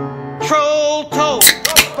 Troll toll.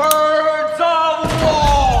 The birds of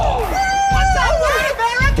war. What's that word,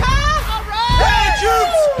 America? All right. Hey,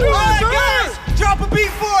 troops. All right, guys. Drop a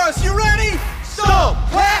beat for us. You ready? Stomp,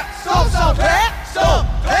 clap, stomp, stomp, clap, stomp,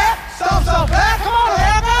 clap, stomp, stomp, clap. Come on,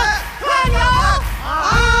 America. Come on, y'all.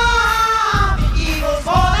 The eagle's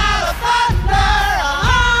born out of thunder.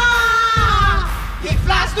 He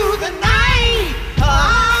flies through the night.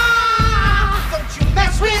 Don't you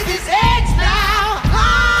mess with his eggs now.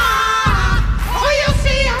 Oh, you'll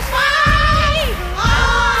see us fight.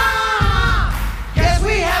 Guess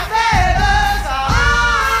we have feathers.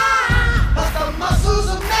 But the muscles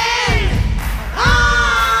of men.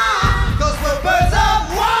 'Cause we're birds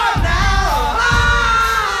of war now.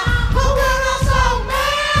 But we're also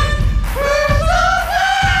men. Birds of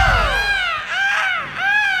war.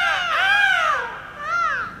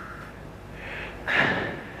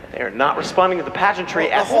 They're not responding to the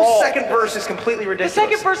pageantry at all. The whole second verse is completely ridiculous. The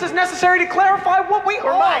second verse is necessary to clarify what we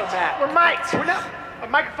are. Mic'd. We're mic'd. We're not. Our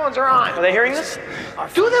microphones are on. Are they hearing this?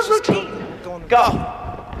 Do the routine. Go.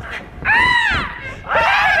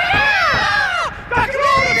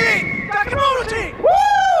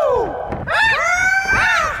 Woo!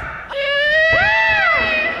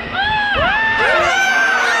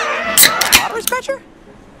 Water scratcher?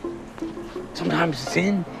 Sometimes it's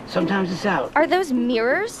in, sometimes it's out. Are those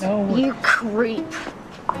mirrors? No. You creep.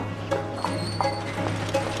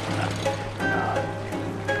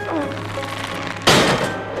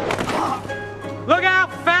 Look out,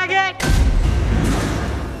 faggot!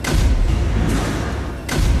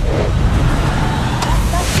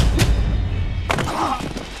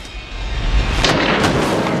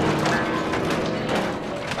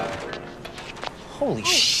 Holy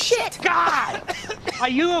shit! God! Are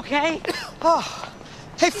you okay? Oh.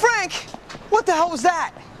 Hey, Frank! What the hell was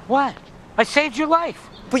that? What? I saved your life.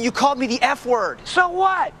 But you called me the F word. So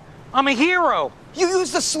what? I'm a hero. You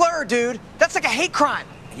used a slur, dude. That's like a hate crime.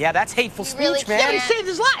 Yeah, that's hateful speech, really man. can't. He saved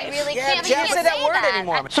his life. You really yeah, can't. but you can't say that word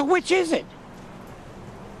anymore. So which is it?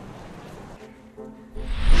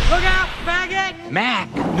 Look out, faggot!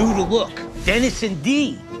 Mac knew to look. Dennis and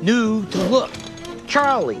Dee knew to look.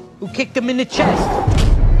 Charlie, who kicked him in the chest,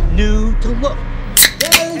 knew to look.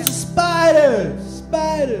 There's a spider,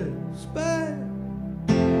 spider.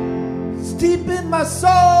 It's deep in my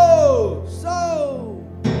soul.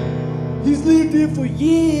 He's lived here for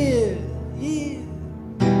years. He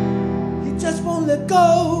just won't let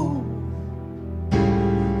go.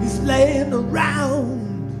 He's laying around.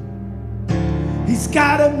 He's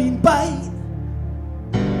got a mean bite.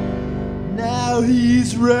 Now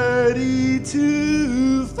he's ready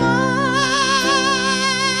to fight.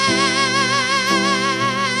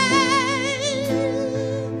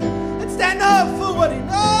 And stand up for what he knows.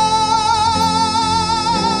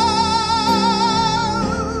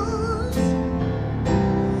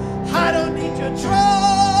 I don't need your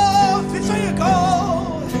trophy, so you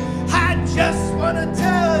go. I just wanna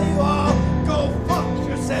tell you all, go fuck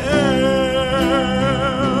yourself.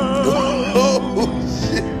 Oh,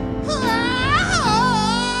 shit.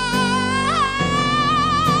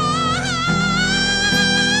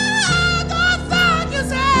 Go fuck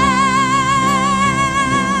yourself.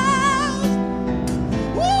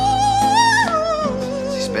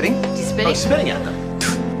 Is he spitting? Is he spitting? Oh, he's spitting at them.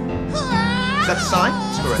 Is that the sign?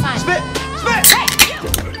 Screw it. Fine. Spit! Spit!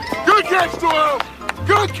 Good catch, Doyle!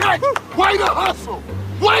 Good catch! Way to hustle!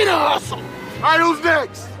 Way to hustle! All right, who's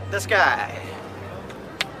next? This guy.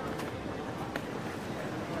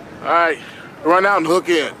 All right, run out and hook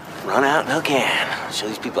in. Run out and hook in. Show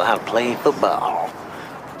these people how to play football.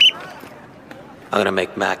 I'm gonna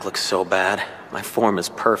make Mac look so bad. My form is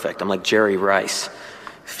perfect. I'm like Jerry Rice.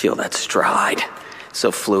 Feel that stride.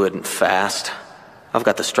 So fluid and fast. I've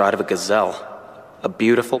got the stride of a gazelle. A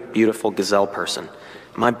beautiful, beautiful gazelle person.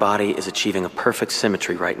 My body is achieving a perfect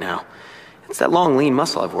symmetry right now. It's that long, lean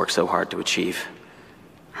muscle I've worked so hard to achieve.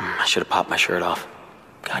 I should have popped my shirt off.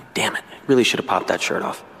 God damn it. I really should have popped that shirt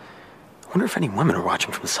off. I wonder if any women are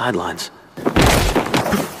watching from the sidelines.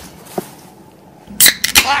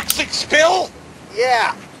 Toxic spill?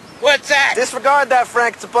 Yeah. What's that? Disregard that,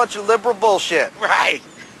 Frank. It's a bunch of liberal bullshit. Right.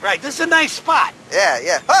 This is a nice spot.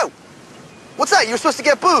 Yeah. Oh! What's that? You were supposed to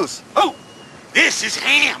get booze. Oh, this is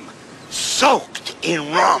ham. Soaked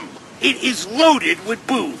in rum. It is loaded with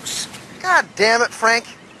booze. God damn it, Frank.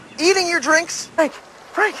 Eating your drinks?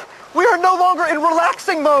 Frank, we are no longer in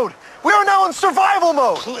relaxing mode. We are now in survival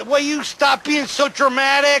mode. Will you stop being so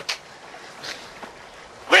dramatic?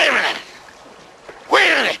 Wait a minute.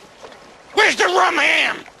 Where's the rum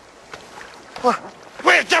ham? What?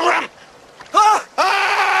 Where's the rum?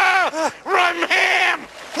 Rum ham!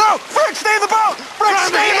 No! Frank, stay in the boat! Frank,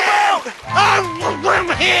 stay in the boat! Rum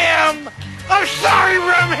ham! I'm sorry,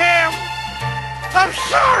 rum ham! I'm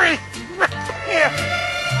sorry!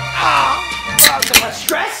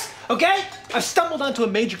 Stress? Okay? I've stumbled onto a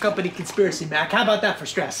major company conspiracy, Mac. How about that for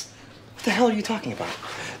stress? What the hell are you talking about?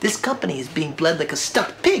 This company is being bled like a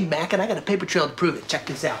stuck pig, Mac, and I got a paper trail to prove it. Check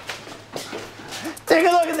this out. Take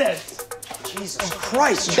a look at this. Jesus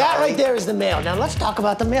Christ, That right there is the mail. Now let's talk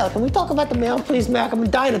about the mail. Can we talk about the mail, please, Mac? I'm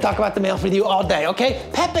dying to talk about the mail with you all day, okay?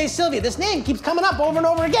 Pepe Sylvia. This name keeps coming up over and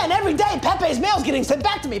over again. Every day, Pepe's mail's getting sent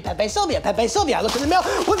back to me. Pepe Sylvia, Pepe Sylvia. I look in the mail.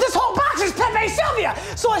 Well, this whole box is Pepe Sylvia.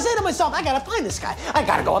 So I say to myself, I gotta find this guy. I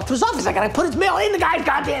gotta go up to his office. I gotta put his mail in the guy's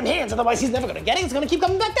goddamn hands. Otherwise, he's never gonna get it. He's gonna keep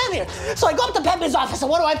coming back down here. So I go up to Pepe's office,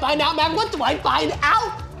 and what do I find out, Mac? What do I find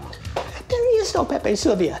out? There is no Pepe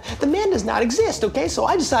Sylvia. The man does not exist, okay? So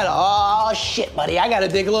I decided, oh, shit, buddy, I gotta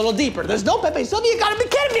dig a little deeper. There's no Pepe Sylvia. You gotta be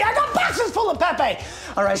kidding me. I got boxes full of Pepe.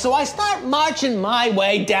 All right, so I start marching my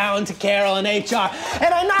way down to Carol in HR,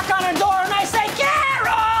 and I knock on her door, and I say,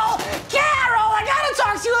 Carol, I gotta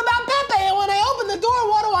talk to you about Pepe. And when I open the door,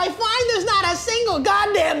 what do I find? There's not a single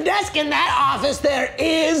goddamn desk in that office. There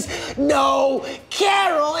is no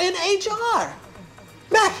Carol in HR.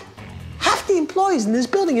 Mac, half the employees in this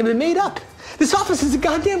building have been made up. This office is a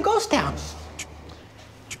goddamn ghost town.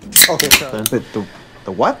 Okay, so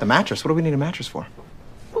the what? The mattress? What do we need a mattress for?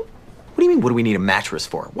 What do you mean, what do we need a mattress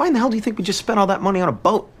for? Why in the hell do you think we just spent all that money on a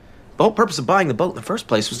boat? The whole purpose of buying the boat in the first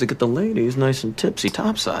place was to get the ladies nice and tipsy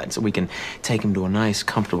topside so we can take them to a nice,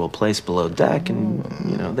 comfortable place below deck and,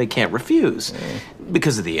 you know, they can't refuse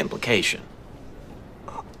because of the implication.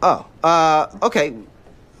 Oh, okay.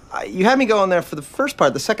 You had me go in there for the first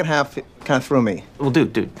part. The second half kind of threw me. Well,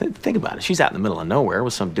 dude, think about it. She's out in the middle of nowhere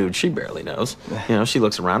with some dude she barely knows. You know, she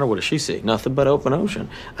looks around her. What does she see? Nothing but open ocean.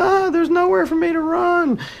 There's nowhere for me to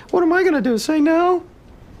run. What am I going to do? Say no?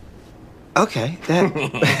 Okay, that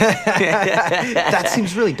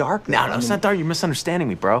seems really dark. No, it's not dark. You're misunderstanding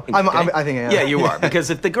me, bro. I think I am. Yeah, you are. Because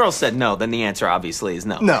if the girl said no, then the answer obviously is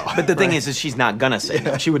no. No. But the thing is she's not going to say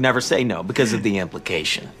no. She would never say no because of the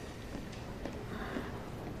implication.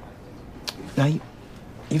 Now,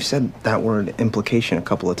 you've said that word implication a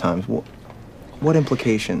couple of times. What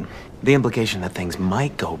implication? The implication that things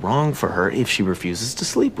might go wrong for her if she refuses to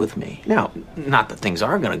sleep with me. Now, not that things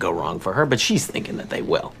are going to go wrong for her, but she's thinking that they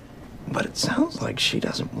will. But it sounds like she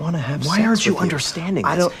doesn't want to have sex Why aren't you with understanding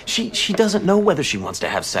I this? don't... She doesn't know whether she wants to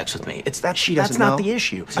have sex with me. It's that she doesn't That's not know? the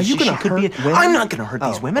issue. Are you going to hurt women? I'm not going to hurt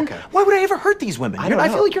these women. Okay. Why would I ever hurt these women? I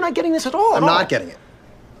feel like you're not getting this at all. I'm not getting it.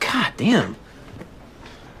 God damn.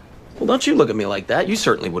 Well, don't you look at me like that. You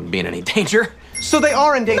certainly wouldn't be in any danger. So they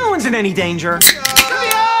are in danger? No one's in any danger.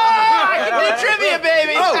 Trivia,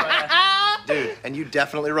 baby! Oh. Dude, and you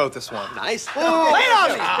definitely wrote this one. Nice. Lay it on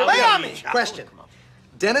me! Lay it on me! Question.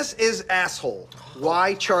 Dennis is asshole.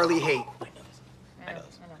 Why Charlie hate?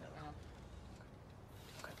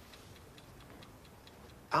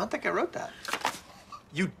 I don't think I wrote that.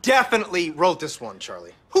 You definitely wrote this one,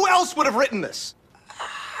 Charlie. Who else would have written this?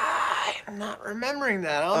 I'm not remembering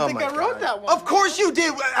that. I don't think I wrote that one. Of course you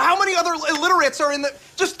did. How many other illiterates are in the...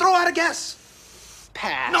 Just throw out a guess.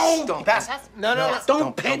 Pass. No, don't pass. No.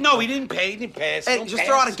 Don't pay. No, he didn't pay. He didn't pass. Hey, Don't just pass.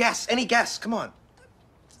 throw out a guess. Any guess. Come on.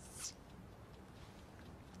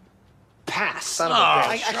 Pass. Son of a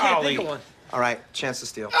bitch. I can't think of one. All right, chance to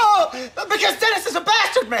steal. Oh, because Dennis is a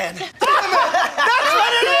bastard man. That's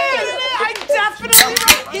what it is. I definitely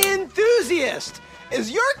wrote enthusiast. Is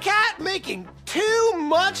your cat making too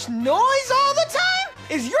much noise all the time?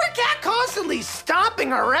 Is your cat constantly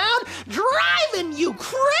stomping around, driving you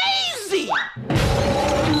crazy?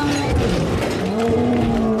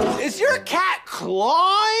 Is your cat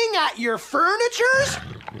clawing at your furnitures?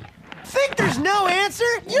 Think there's no answer?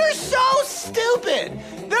 You're so stupid.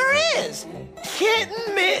 There is.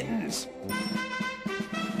 Kitten mittens.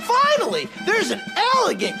 Finally, there's an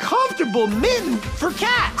elegant, comfortable mitten for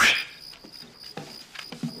cats.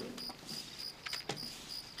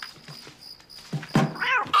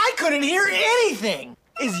 didn't hear anything.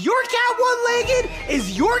 Is your cat one-legged?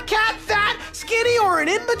 Is your cat fat, skinny, or an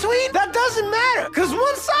in-between? That doesn't matter, because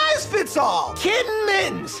one size fits all. Kitten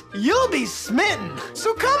Mittens, you'll be smitten.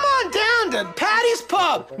 So come on down to Patty's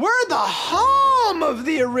Pub. We're the home of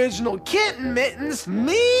the original Kitten Mittens.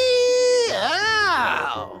 Meow.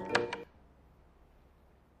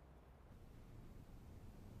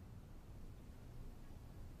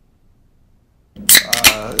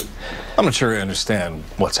 I'm not sure I understand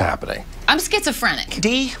what's happening. I'm schizophrenic.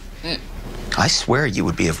 Dee, I swear you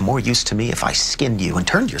would be of more use to me if I skinned you and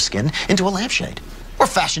turned your skin into a lampshade. Or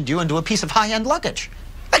fashioned you into a piece of high-end luggage.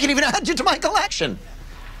 I can even add you to my collection.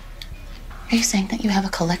 Are you saying that you have a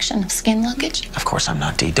collection of skin luggage? Of course I'm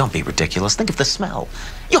not, Dee. Don't be ridiculous. Think of the smell.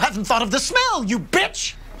 You haven't thought of the smell, you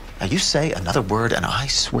bitch! Now you say another word and I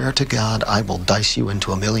swear to God I will dice you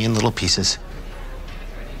into a million little pieces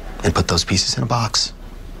and put those pieces in a box.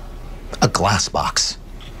 A glass box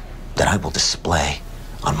that I will display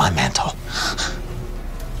on my mantle.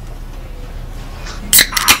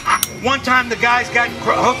 One time the guys got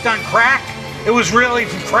hooked on crack. It was really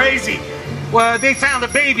crazy. Well, they found a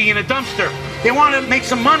baby in a dumpster. They wanted to make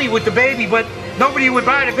some money with the baby, but nobody would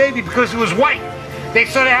buy the baby because it was white. They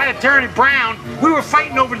sort of had to turn it brown. We were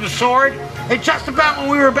fighting over the sword, and just about when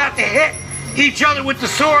we were about to hit each other with the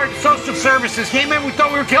sword, social services came in. We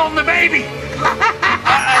thought we were killing the baby.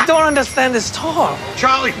 I don't understand this talk.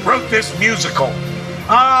 Charlie wrote this musical.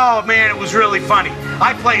 Oh, man, it was really funny.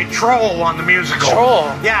 I play a troll on the musical.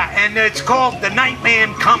 Troll? Yeah, and it's called The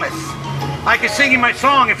Nightman Cometh. I can sing you my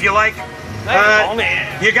song if you like.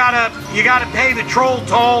 You gotta pay the troll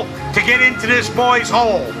toll to get into this boy's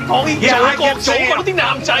hole. Yeah, I kept saying, you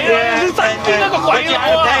gotta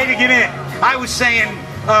pay to get in. I was saying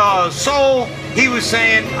soul. He was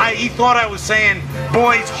saying, he thought I was saying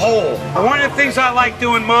boy's hole. One of the things I like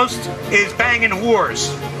doing most is banging whores.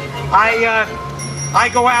 I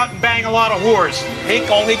go out and bang a lot of whores.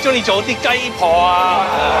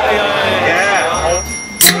 Yeah.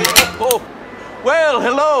 Oh, well,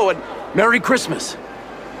 hello and Merry Christmas.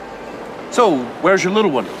 So, where's your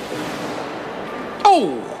little one?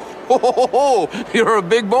 Oh, you're a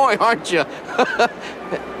big boy, aren't you?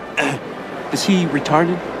 Is he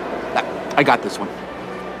retarded? I got this one.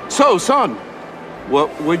 So, son, what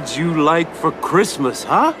would you like for Christmas,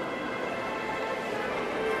 huh?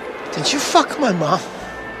 Did you fuck my mom?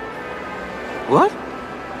 What?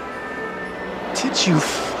 Did you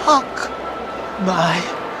fuck my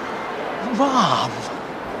mom?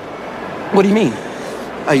 What do you mean?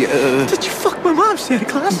 Did you fuck my mom, Santa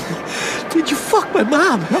Claus? Did you fuck my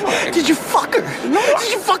mom? No. Did you fuck her? No.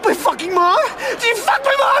 Did you fuck my fucking mom? Did you fuck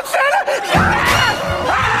my mom, Santa?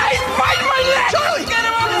 Ah! He's biting my leg! Charlie! Get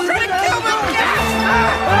him! I'm trying to kill me!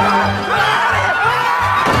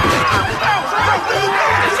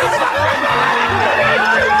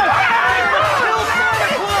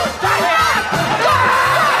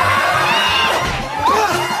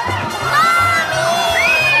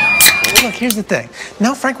 Look, here's the thing.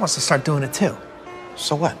 Now Frank wants to start doing it too.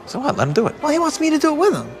 So what? So what? Let him do it. Well, he wants me to do it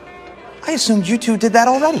with him. I assumed you two did that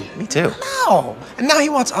already. Me too. No. And now he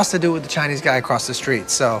wants us to do it with the Chinese guy across the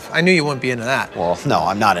street. So I knew you wouldn't be into that. Well, no,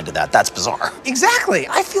 I'm not into that. That's bizarre. Exactly.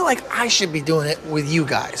 I feel like I should be doing it with you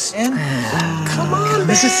guys. And come on, man.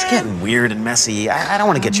 This is getting weird and messy. I don't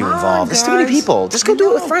want to get you involved. There's too many people. Just go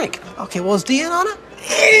do it with Frank. Okay, well, is Dee in on it?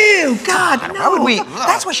 Ew, God, no. Why would we?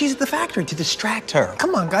 That's why she's at the factory, to distract her.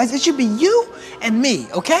 Come on, guys. It should be you and me,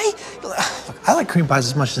 okay? Look, I like cream pies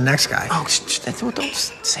as much as the next guy. Oh, don't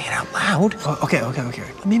say it out loud. Oh, okay.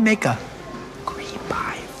 Let me make a cream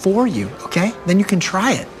pie for you, okay? Then you can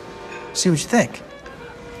try it. See what you think.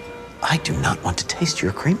 I do not want to taste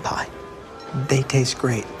your cream pie. They taste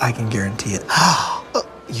great. I can guarantee it.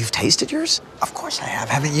 You've tasted yours? Of course I have.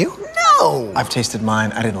 Haven't you? No. I've tasted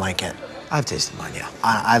mine. I didn't like it. I've tasted mine, yeah.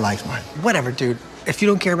 I liked mine. Whatever, dude. If you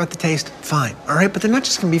don't care about the taste, fine. All right, but they're not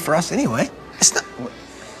just gonna be for us anyway. It's not.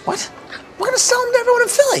 What? We're gonna sell them to everyone in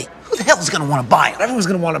Philly. Who the hell's gonna want to buy them? Everyone's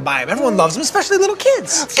gonna want to buy them. Everyone loves them, especially little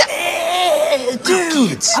kids.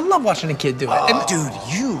 Dude, I love watching a kid do it. And, dude,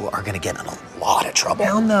 you are gonna get in a lot of trouble.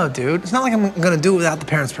 Hell no, dude. It's not like I'm gonna do it without the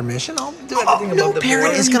parents' permission. I'll do everything above the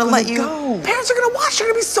parent is gonna let you go. Parents are gonna watch. They're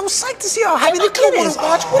gonna be so psyched to see how happy the kid is.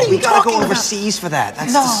 Watch. What are you talking about? Overseas for that.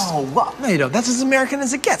 That's no, you don't. That's as American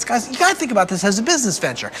as it gets, guys. You gotta think about this as a business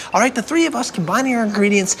venture. All right, the three of us combining our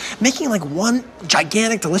ingredients, making like one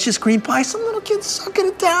gigantic, delicious cream pie. Some little kid's sucking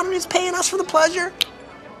it down and he's paying us for the pleasure.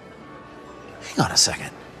 Hang on a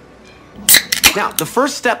second. Now, the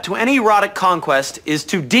first step to any erotic conquest is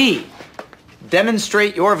to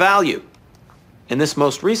demonstrate your value. In this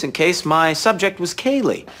most recent case, my subject was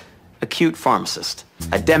Kaylee. a cute pharmacist.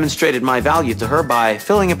 I demonstrated my value to her by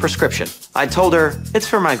filling a prescription. I told her, it's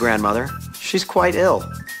for my grandmother. She's quite ill.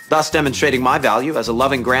 Thus demonstrating my value as a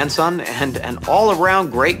loving grandson and an all-around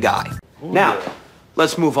great guy. Now,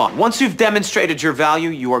 let's move on. Once you've demonstrated your value,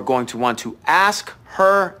 you are going to want to ask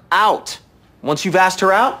her out. Once you've asked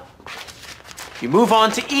her out, you move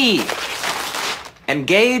on to E.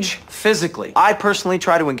 Engage physically. I personally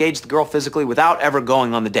try to engage the girl physically without ever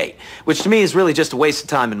going on the date, which to me is really just a waste of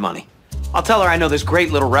time and money. I'll tell her I know this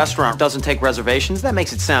great little restaurant doesn't take reservations. That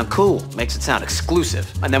makes it sound cool, makes it sound exclusive.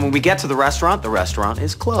 And then when we get to the restaurant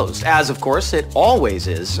is closed, as of course it always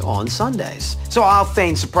is on Sundays. So I'll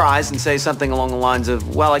feign surprise and say something along the lines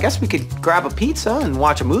of, well, I guess we could grab a pizza and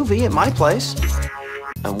watch a movie at my place.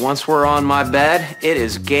 And once we're on my bed, it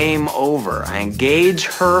is game over. I engage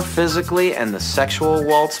her physically and the sexual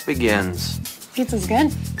waltz begins. Pizza's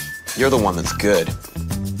good. You're the one that's good.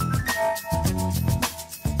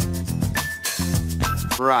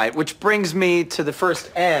 Right, which brings me to the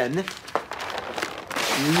first N.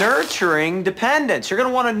 Nurturing dependence. You're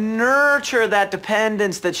gonna wanna nurture that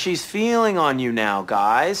dependence that she's feeling on you now,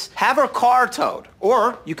 guys. Have her car towed,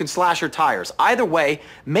 or you can slash her tires. Either way,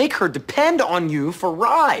 make her depend on you for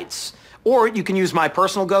rides. Or you can use my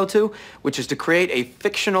personal go-to, which is to create a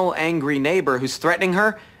fictional angry neighbor who's threatening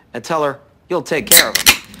her and tell her you'll take care of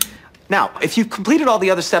him. Now, if you've completed all the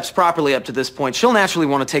other steps properly up to this point, she'll naturally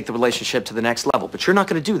want to take the relationship to the next level, but you're not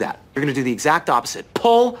going to do that. You're going to do the exact opposite.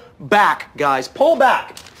 Pull back, guys. Pull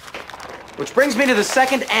back. Which brings me to the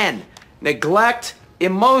second N. Neglect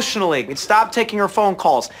emotionally. Stop taking her phone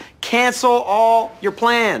calls. Cancel all your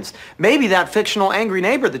plans. Maybe that fictional angry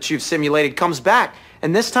neighbor that you've simulated comes back,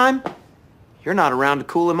 and this time, you're not around to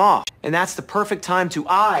cool him off. And that's the perfect time to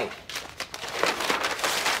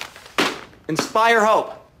inspire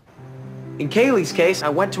hope. In Kaylee's case, I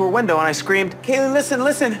went to her window and I screamed, Kaylee,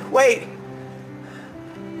 listen, wait.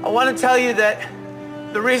 I want to tell you that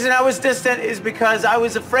the reason I was distant is because I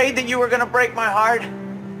was afraid that you were going to break my heart.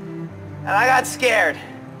 And I got scared.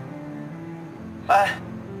 But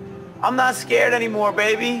I'm not scared anymore,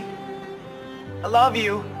 baby. I love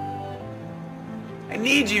you. I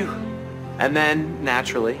need you. And then,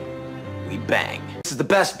 naturally, we bang. This is the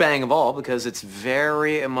best bang of all because it's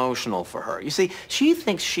very emotional for her. You see, she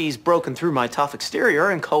thinks she's broken through my tough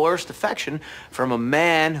exterior and coerced affection from a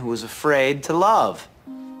man who was afraid to love.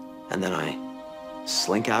 And then I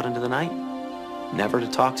slink out into the night, never to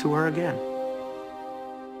talk to her again.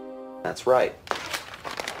 That's right.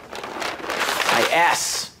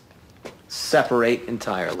 Separate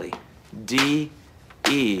entirely. D-E-N-N-I-S.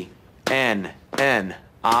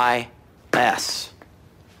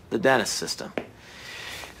 The dentist system.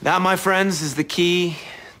 That, my friends, is the key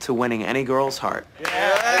to winning any girl's heart.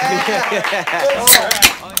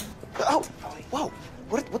 Oh, whoa.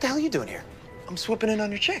 What the hell are you doing here? I'm swooping in on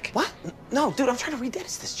your chick. What? No, dude, I'm trying to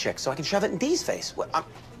re-dentist this chick so I can shove it in Dee's face.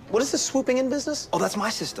 What is this swooping in business? Oh, that's my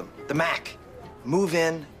system, the Mac. Move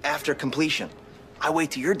in after completion. I wait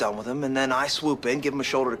till you're done with him, and then I swoop in, give him a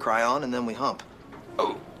shoulder to cry on, and then we hump.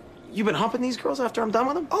 Oh, you've been humping these girls after I'm done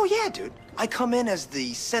with them? Oh, yeah, dude. I come in as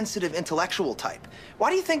the sensitive intellectual type. Why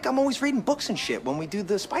do you think I'm always reading books and shit when we do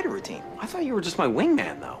the spider routine? I thought you were just my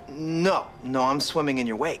wingman, though. No, I'm swimming in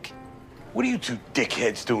your wake. What are you two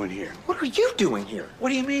dickheads doing here? What are you doing here? What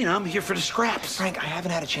do you mean? I'm here for the scraps. Frank, I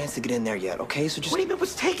haven't had a chance to get in there yet, okay? So just... What do you mean?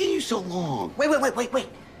 What's taking you so long? Wait.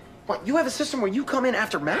 What, you have a system where you come in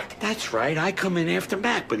after Mac? That's right. I come in after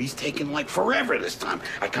Mac, but he's taking like forever this time.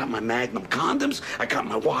 I got my Magnum condoms. I got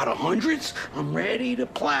my wad of hundreds. I'm ready to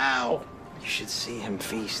plow. You should see him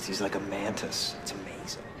feast. He's like a mantis. It's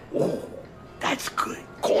amazing. Oh, that's good.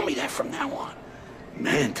 Call me that from now on.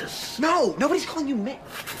 Mantis. No, nobody's calling you Mick.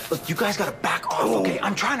 Look, you guys gotta back off, okay?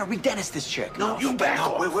 I'm trying to re-dentist this chick. No, you back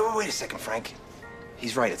off. Wait a second, Frank.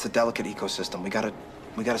 He's right. It's a delicate ecosystem. We gotta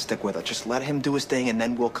stick with it. Just let him do his thing, and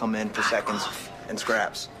then we'll come in for seconds and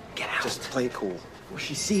scraps. Get out. Just play it cool. Well,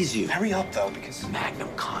 she sees you. Hurry up, though, because... Magnum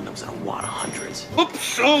condoms and a wad of hundreds.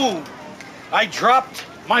 Oops, oh! I dropped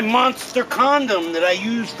my monster condom that I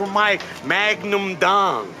used for my Magnum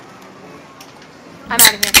dong. I'm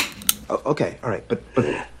out of here. Oh, okay, all right, but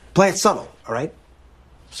play it subtle, all right?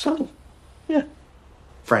 Subtle? Yeah.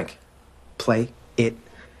 Frank, play it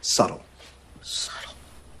subtle. Subtle.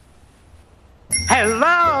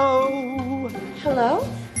 Hello! Hello?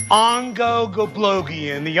 Ongo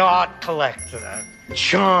Goblogian, the art collector.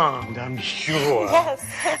 Charmed, I'm sure. Yes.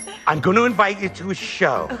 I'm going to invite you to a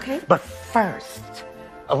show. Okay. But first,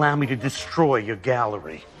 allow me to destroy your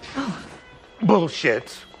gallery. Oh.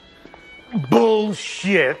 Bullshit.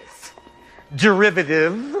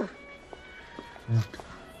 Derivative.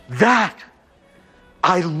 That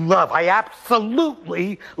I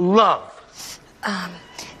absolutely love.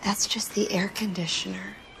 That's just the air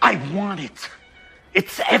conditioner. I want it.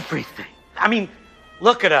 It's everything. I mean,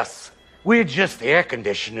 look at us. We're just air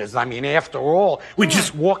conditioners. I mean, after all, we're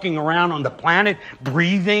just walking around on the planet,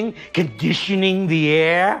 breathing, conditioning the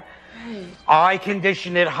air. I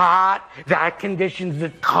condition it hot, that conditions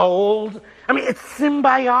it cold. I mean, it's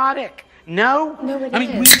symbiotic. No? No, it I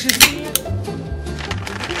mean, we is. just...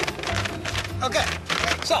 Okay,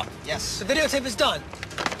 so, yes, the videotape is done.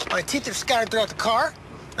 My teeth are scattered throughout the car,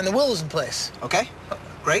 and the wheel is in place. Okay,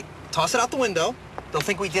 great. Toss it out the window. They'll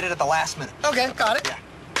think we did it at the last minute. Okay, got it. Yeah.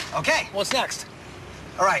 Okay. What's next?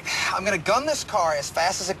 All right, I'm gonna gun this car as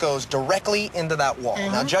fast as it goes directly into that wall.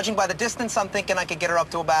 Now, judging by the distance, I'm thinking I could get her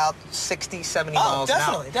up to about 60, 70 miles an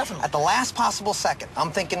hour. Definitely. At the last possible second,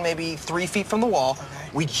 I'm thinking maybe 3 feet from the wall. Okay.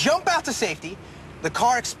 We jump out to safety, the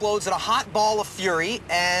car explodes in a hot ball of fury,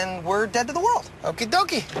 and we're dead to the world. Okie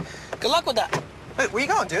dokie. Good luck with that. Wait, where you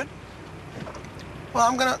going, dude? Well,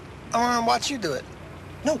 I'm gonna watch you do it.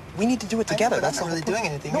 No, we need to do it together. That's not really doing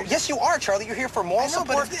anything. No, yes, you are, Charlie. You're here for moral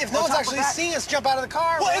support. But if no one's actually seeing us jump out of the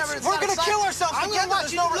car, well, whatever, we're gonna kill ourselves I'm together. gonna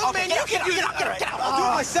watch you. Look, man, you can do that. Get out. I'll do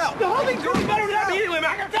it myself. The whole thing's gonna be better without me anyway,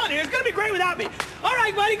 Mac. I'm telling you, it's gonna be great without me. All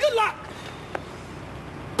right, buddy, good luck.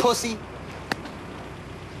 Pussy.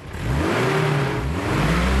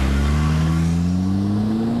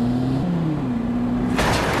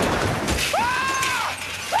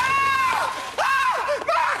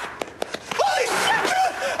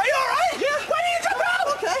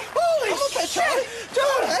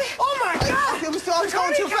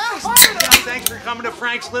 Thanks for coming to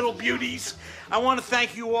Frank's Little Beauties. I want to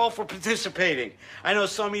thank you all for participating. I know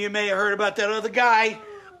some of you may have heard about that other guy.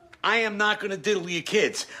 I am not going to diddle your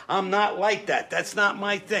kids. I'm not like that. That's not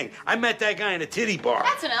my thing. I met that guy in a titty bar.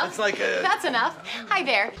 That's enough. It's like a... That's enough. Hi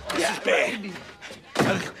there. This is bad.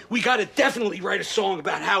 We got to definitely write a song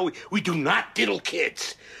about how we do not diddle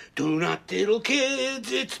kids. Do not diddle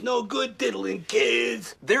kids. It's no good diddling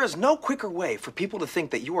kids. There is no quicker way for people to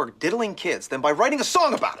think that you are diddling kids than by writing a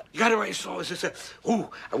song about it. You got to write a song that says, ooh,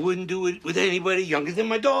 I wouldn't do it with anybody younger than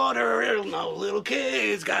my daughter. No little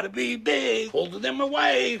kids, got to be big, older than my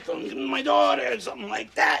wife, younger than my daughter, something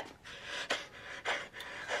like that.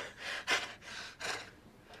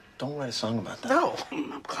 Don't write a song about that. No.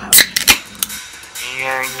 I'm cloudy.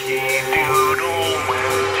 Yankee Doodle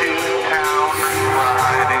went to town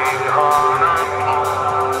riding on a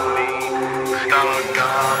pony, stuck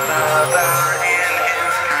another in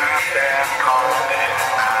his trap and called it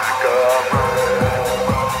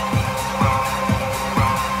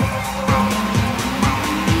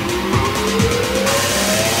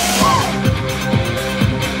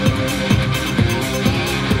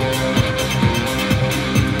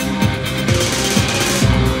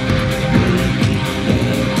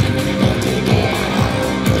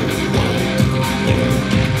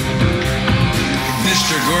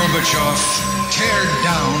Mr. Gorbachev, tear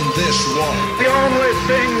down this wall. The only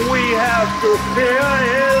thing we have to fear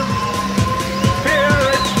is fear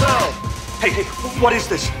itself. Hey, what is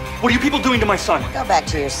this? What are you people doing to my son? Go back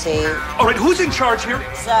to your seat. All right, who's in charge here?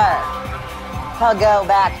 Sir, he'll go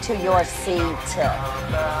back to your seat.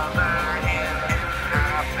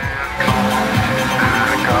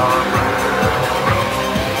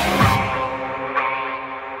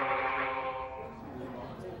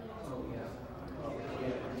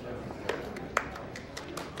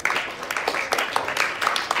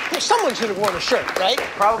 Someone should have worn a shirt, right?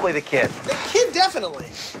 Probably the kid. The kid, definitely.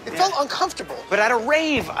 It felt uncomfortable. But at a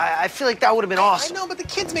rave, I feel like that would have been awesome. I know, but the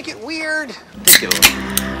kids make it weird.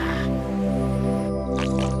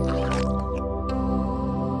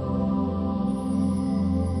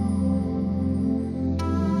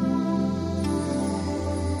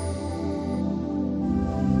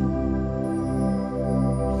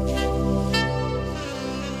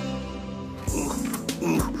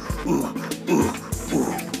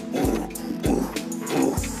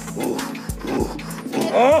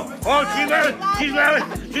 Oh, she's laughing, she's laughing,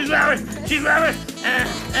 she's laughing, she's laughing.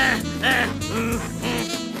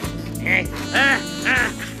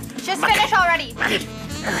 Just finish already. All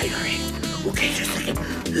right. Okay, just a second.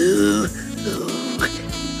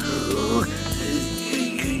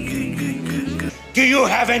 Do you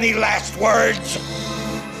have any last words?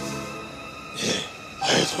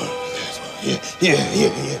 Last word. Yeah.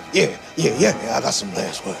 I got some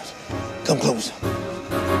last words. Come closer.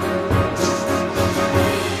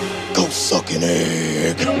 Go suck an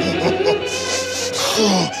egg.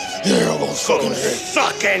 Yeah, go suck an egg.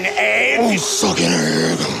 Suck an egg? Oh, suck an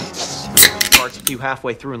egg. Starts with you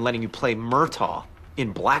halfway through and letting you play Murtaugh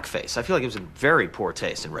in blackface. I feel like it was in very poor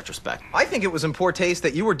taste in retrospect. I think it was in poor taste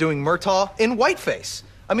that you were doing Murtaugh in whiteface.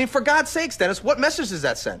 I mean, for God's sakes, Dennis, what message does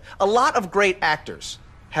that send? A lot of great actors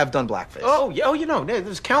have done blackface. Oh, you know,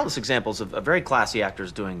 there's countless examples of very classy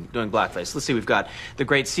actors doing blackface. Let's see, we've got the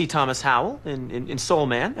great C. Thomas Howell in Soul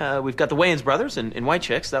Man. We've got the Wayans brothers in White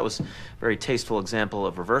Chicks. That was a very tasteful example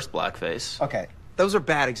of reverse blackface. Okay, those are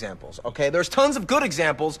bad examples, okay? There's tons of good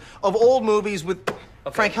examples of old movies with...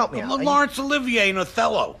 Frank, help me out. Laurence Olivier in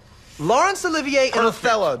Othello. Laurence Olivier in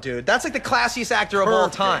Othello, dude. That's like the classiest actor of all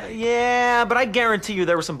time. Yeah, but I guarantee you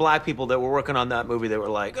there were some black people that were working on that movie that were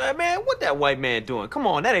like, hey, man, what that white man doing? Come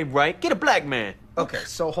on, that ain't right. Get a black man. Okay,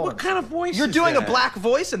 so hold on. What kind of voice You're is doing that? a black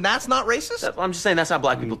voice and that's not racist? I'm just saying that's how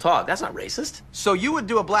black people talk. That's not racist. So you would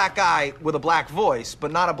do a black guy with a black voice,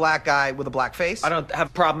 but not a black guy with a black face? I don't have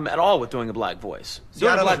a problem at all with doing a black voice. See,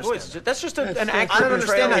 I don't black understand voice, that's just an accurate I don't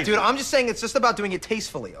understand that, portrayal. dude. I'm just saying it's just about doing it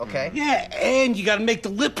tastefully, okay? Yeah, and you gotta make the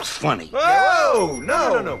lips funny. Whoa,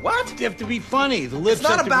 no. What? They have to be funny. The lips It's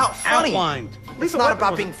not have about to be funny. outlined. It's not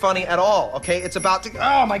about being funny at all, okay? It's about to...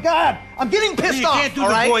 Oh, my God. I'm getting pissed off, You can't do all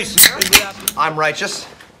the right? voices. I'm righteous.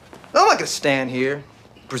 I'm not gonna stand here,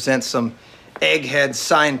 present some egghead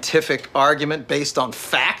scientific argument based on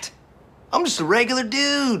fact. I'm just a regular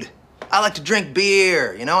dude. I like to drink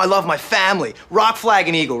beer, you know? I love my family. Rock, flag,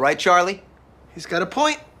 and eagle, right, Charlie? He's got a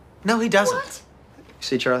point. No, he doesn't. What? You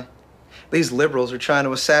see, Charlie? These liberals are trying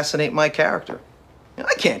to assassinate my character. And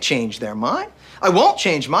I can't change their mind. I won't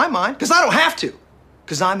change my mind, because I don't have to.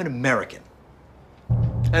 Because I'm an American.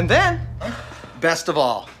 And then, best of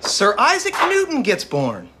all, Sir Isaac Newton gets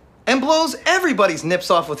born and blows everybody's nips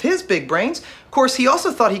off with his big brains. Of course, he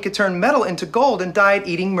also thought he could turn metal into gold and died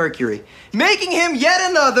eating mercury, making him yet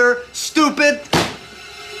another stupid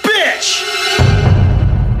bitch!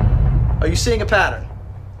 Are you seeing a pattern?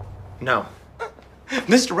 No.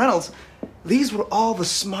 Mr. Reynolds, these were all the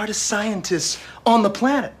smartest scientists on the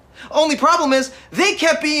planet. Only problem is, they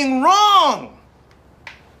kept being wrong!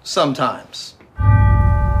 Sometimes.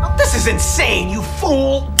 This is insane, you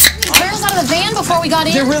fool! Where's out of the van before we got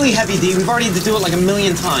in? They're really heavy, Dee. We've already had to do it like a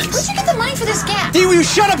million times. Where'd you get the money for this gas? Dee, will you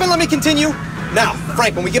shut up and let me continue? Now,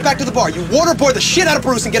 Frank, when we get back to the bar, you waterboard the shit out of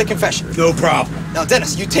Bruce and get a confession. No problem. Now,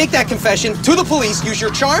 Dennis, you take that confession to the police, use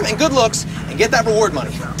your charm and good looks, and get that reward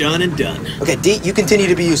money. Done and done. Okay, Dee, you continue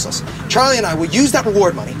to be useless. Charlie and I will use that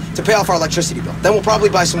reward money to pay off our electricity bill. Then we'll probably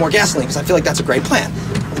buy some more gasoline, because I feel like that's a great plan.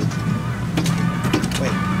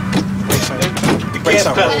 Brakes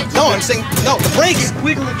aren't working. No, I'm saying, no, the brakes!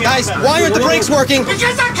 Guys, why aren't the brakes working?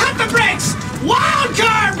 Because I cut the brakes! Wild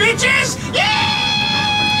card, bitches! Yeah!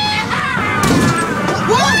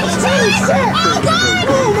 What? Holy shit! Oh, God!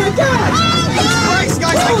 Oh, my God! Oh, Brakes,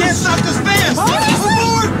 guys, I can't stop this van!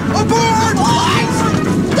 Aboard! Aboard!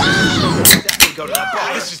 Go to that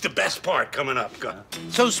bar. This is the best part coming up.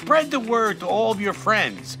 So spread the word to all of your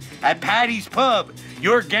friends. At Patty's Pub,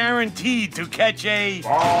 you're guaranteed to catch a...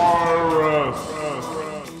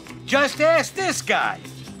 Just ask this guy.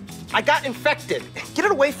 I got infected. Get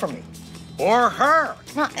it away from me. Or her.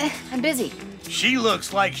 No, I'm busy. She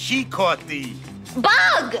looks like she caught the...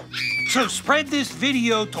 Bug! So spread this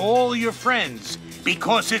video to all your friends,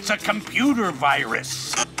 because it's a computer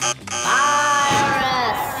virus.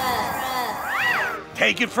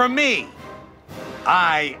 Take it from me.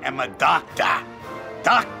 I am a doctor.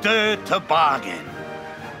 Dr. Toboggan.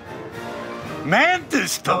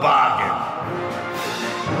 Mantis Toboggan.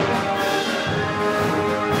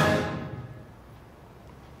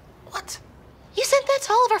 What? You sent that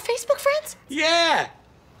to all of our Facebook friends? Yeah.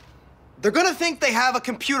 They're gonna think they have a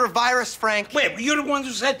computer virus, Frank. Wait, you're the ones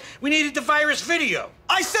who said we needed the virus video.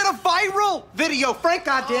 I said a viral video, Frank,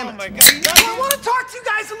 goddammit. Oh, my God. I want to talk to you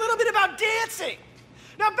guys a little bit about dancing.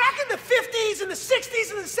 Now, back in the 50s and the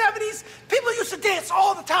 60s and the 70s, people used to dance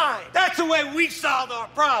all the time. That's the way we solved our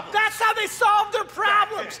problems. That's how they solved their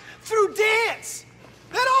problems, through dance.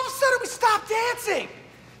 Then all of a sudden we stopped dancing.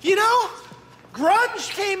 You know?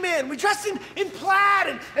 Grunge came in. We dressed in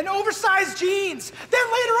plaid and oversized jeans. Then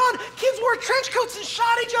later on, kids wore trench coats and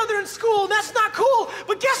shot each other in school, and that's not cool.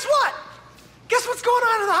 But guess what? Guess what's going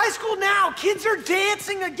on in the high school now? Kids are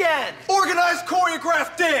dancing again. Organized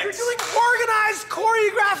choreographed dance. They're doing organized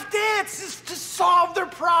choreographed dances to solve their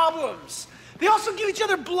problems. They also give each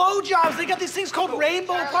other blowjobs. They got these things called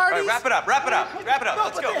rainbow parties. All right, wrap it up. No,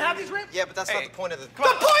 Let's but go. they have these rainbow... Yeah, but that's not the point of the... The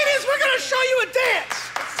point is, we're gonna show you a dance.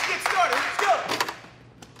 Let's get started. Let's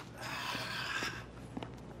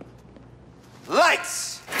go.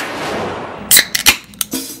 Lights.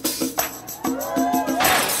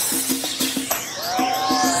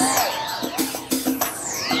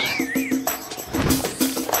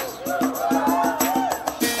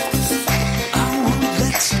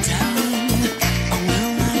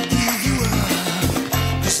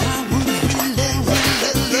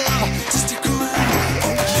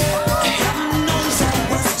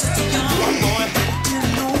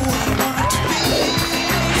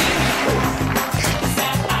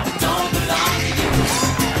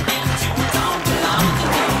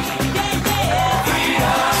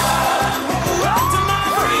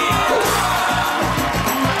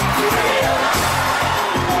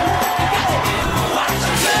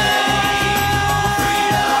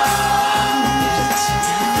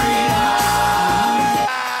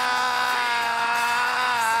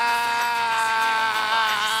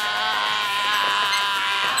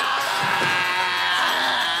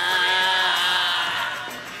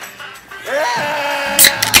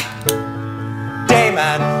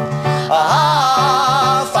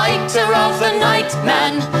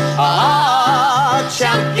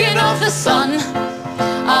 the sun.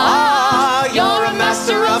 Ah, you're a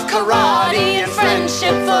master of karate and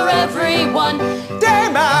friendship for everyone.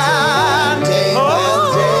 Dayman,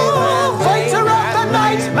 fighter of the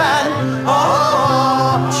night man.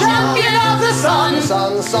 Champion of the sun.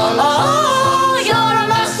 Oh, you're a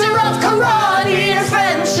master of karate and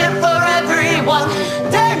friendship for everyone.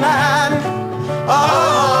 Dayman,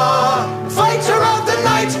 fighter of the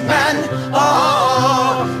night man.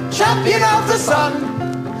 Champion of the sun.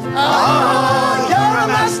 You're a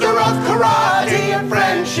master of karate and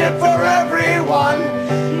friendship for everyone.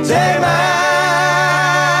 Dayman.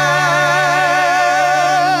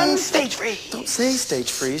 Stage freeze. Don't say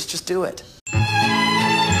stage freeze, just do it.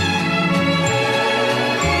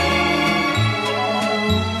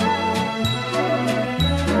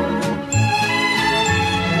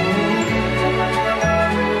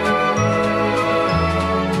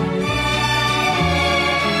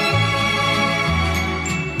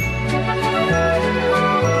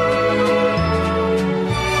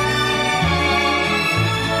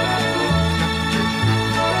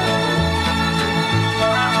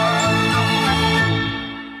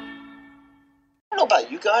 I don't know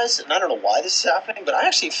about you guys, and I don't know why this is happening, but I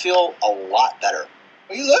actually feel a lot better.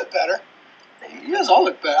 Well, you look better. You guys all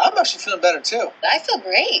look better. I'm actually feeling better too. I feel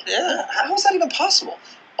great. Yeah, how is that even possible?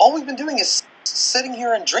 All we've been doing is sitting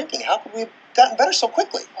here and drinking. How could we have gotten better so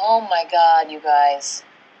quickly? Oh my God, you guys.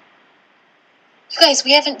 You guys,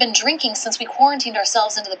 we haven't been drinking since we quarantined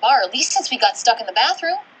ourselves into the bar, at least since we got stuck in the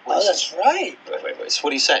bathroom. Oh, that's right. Wait. So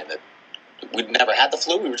what are you saying? That we'd never had the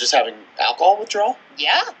flu? We were just having alcohol withdrawal?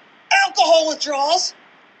 Yeah. Alcohol withdrawals?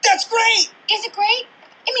 That's great! Is it great?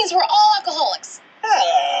 It means we're all alcoholics.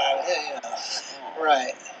 Yeah.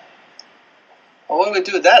 Right. Well, what do we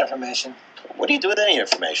do with that information? What do you do with any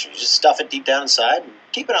information? You just stuff it deep down inside and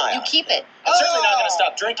keep an eye on it. You keep it. I'm certainly not going to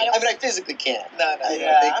stop drinking. I mean, I physically can't. No. Not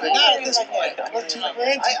at this point. We're too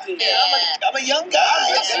rich. I'm a young guy.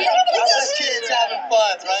 We're just kids having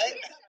fun, right?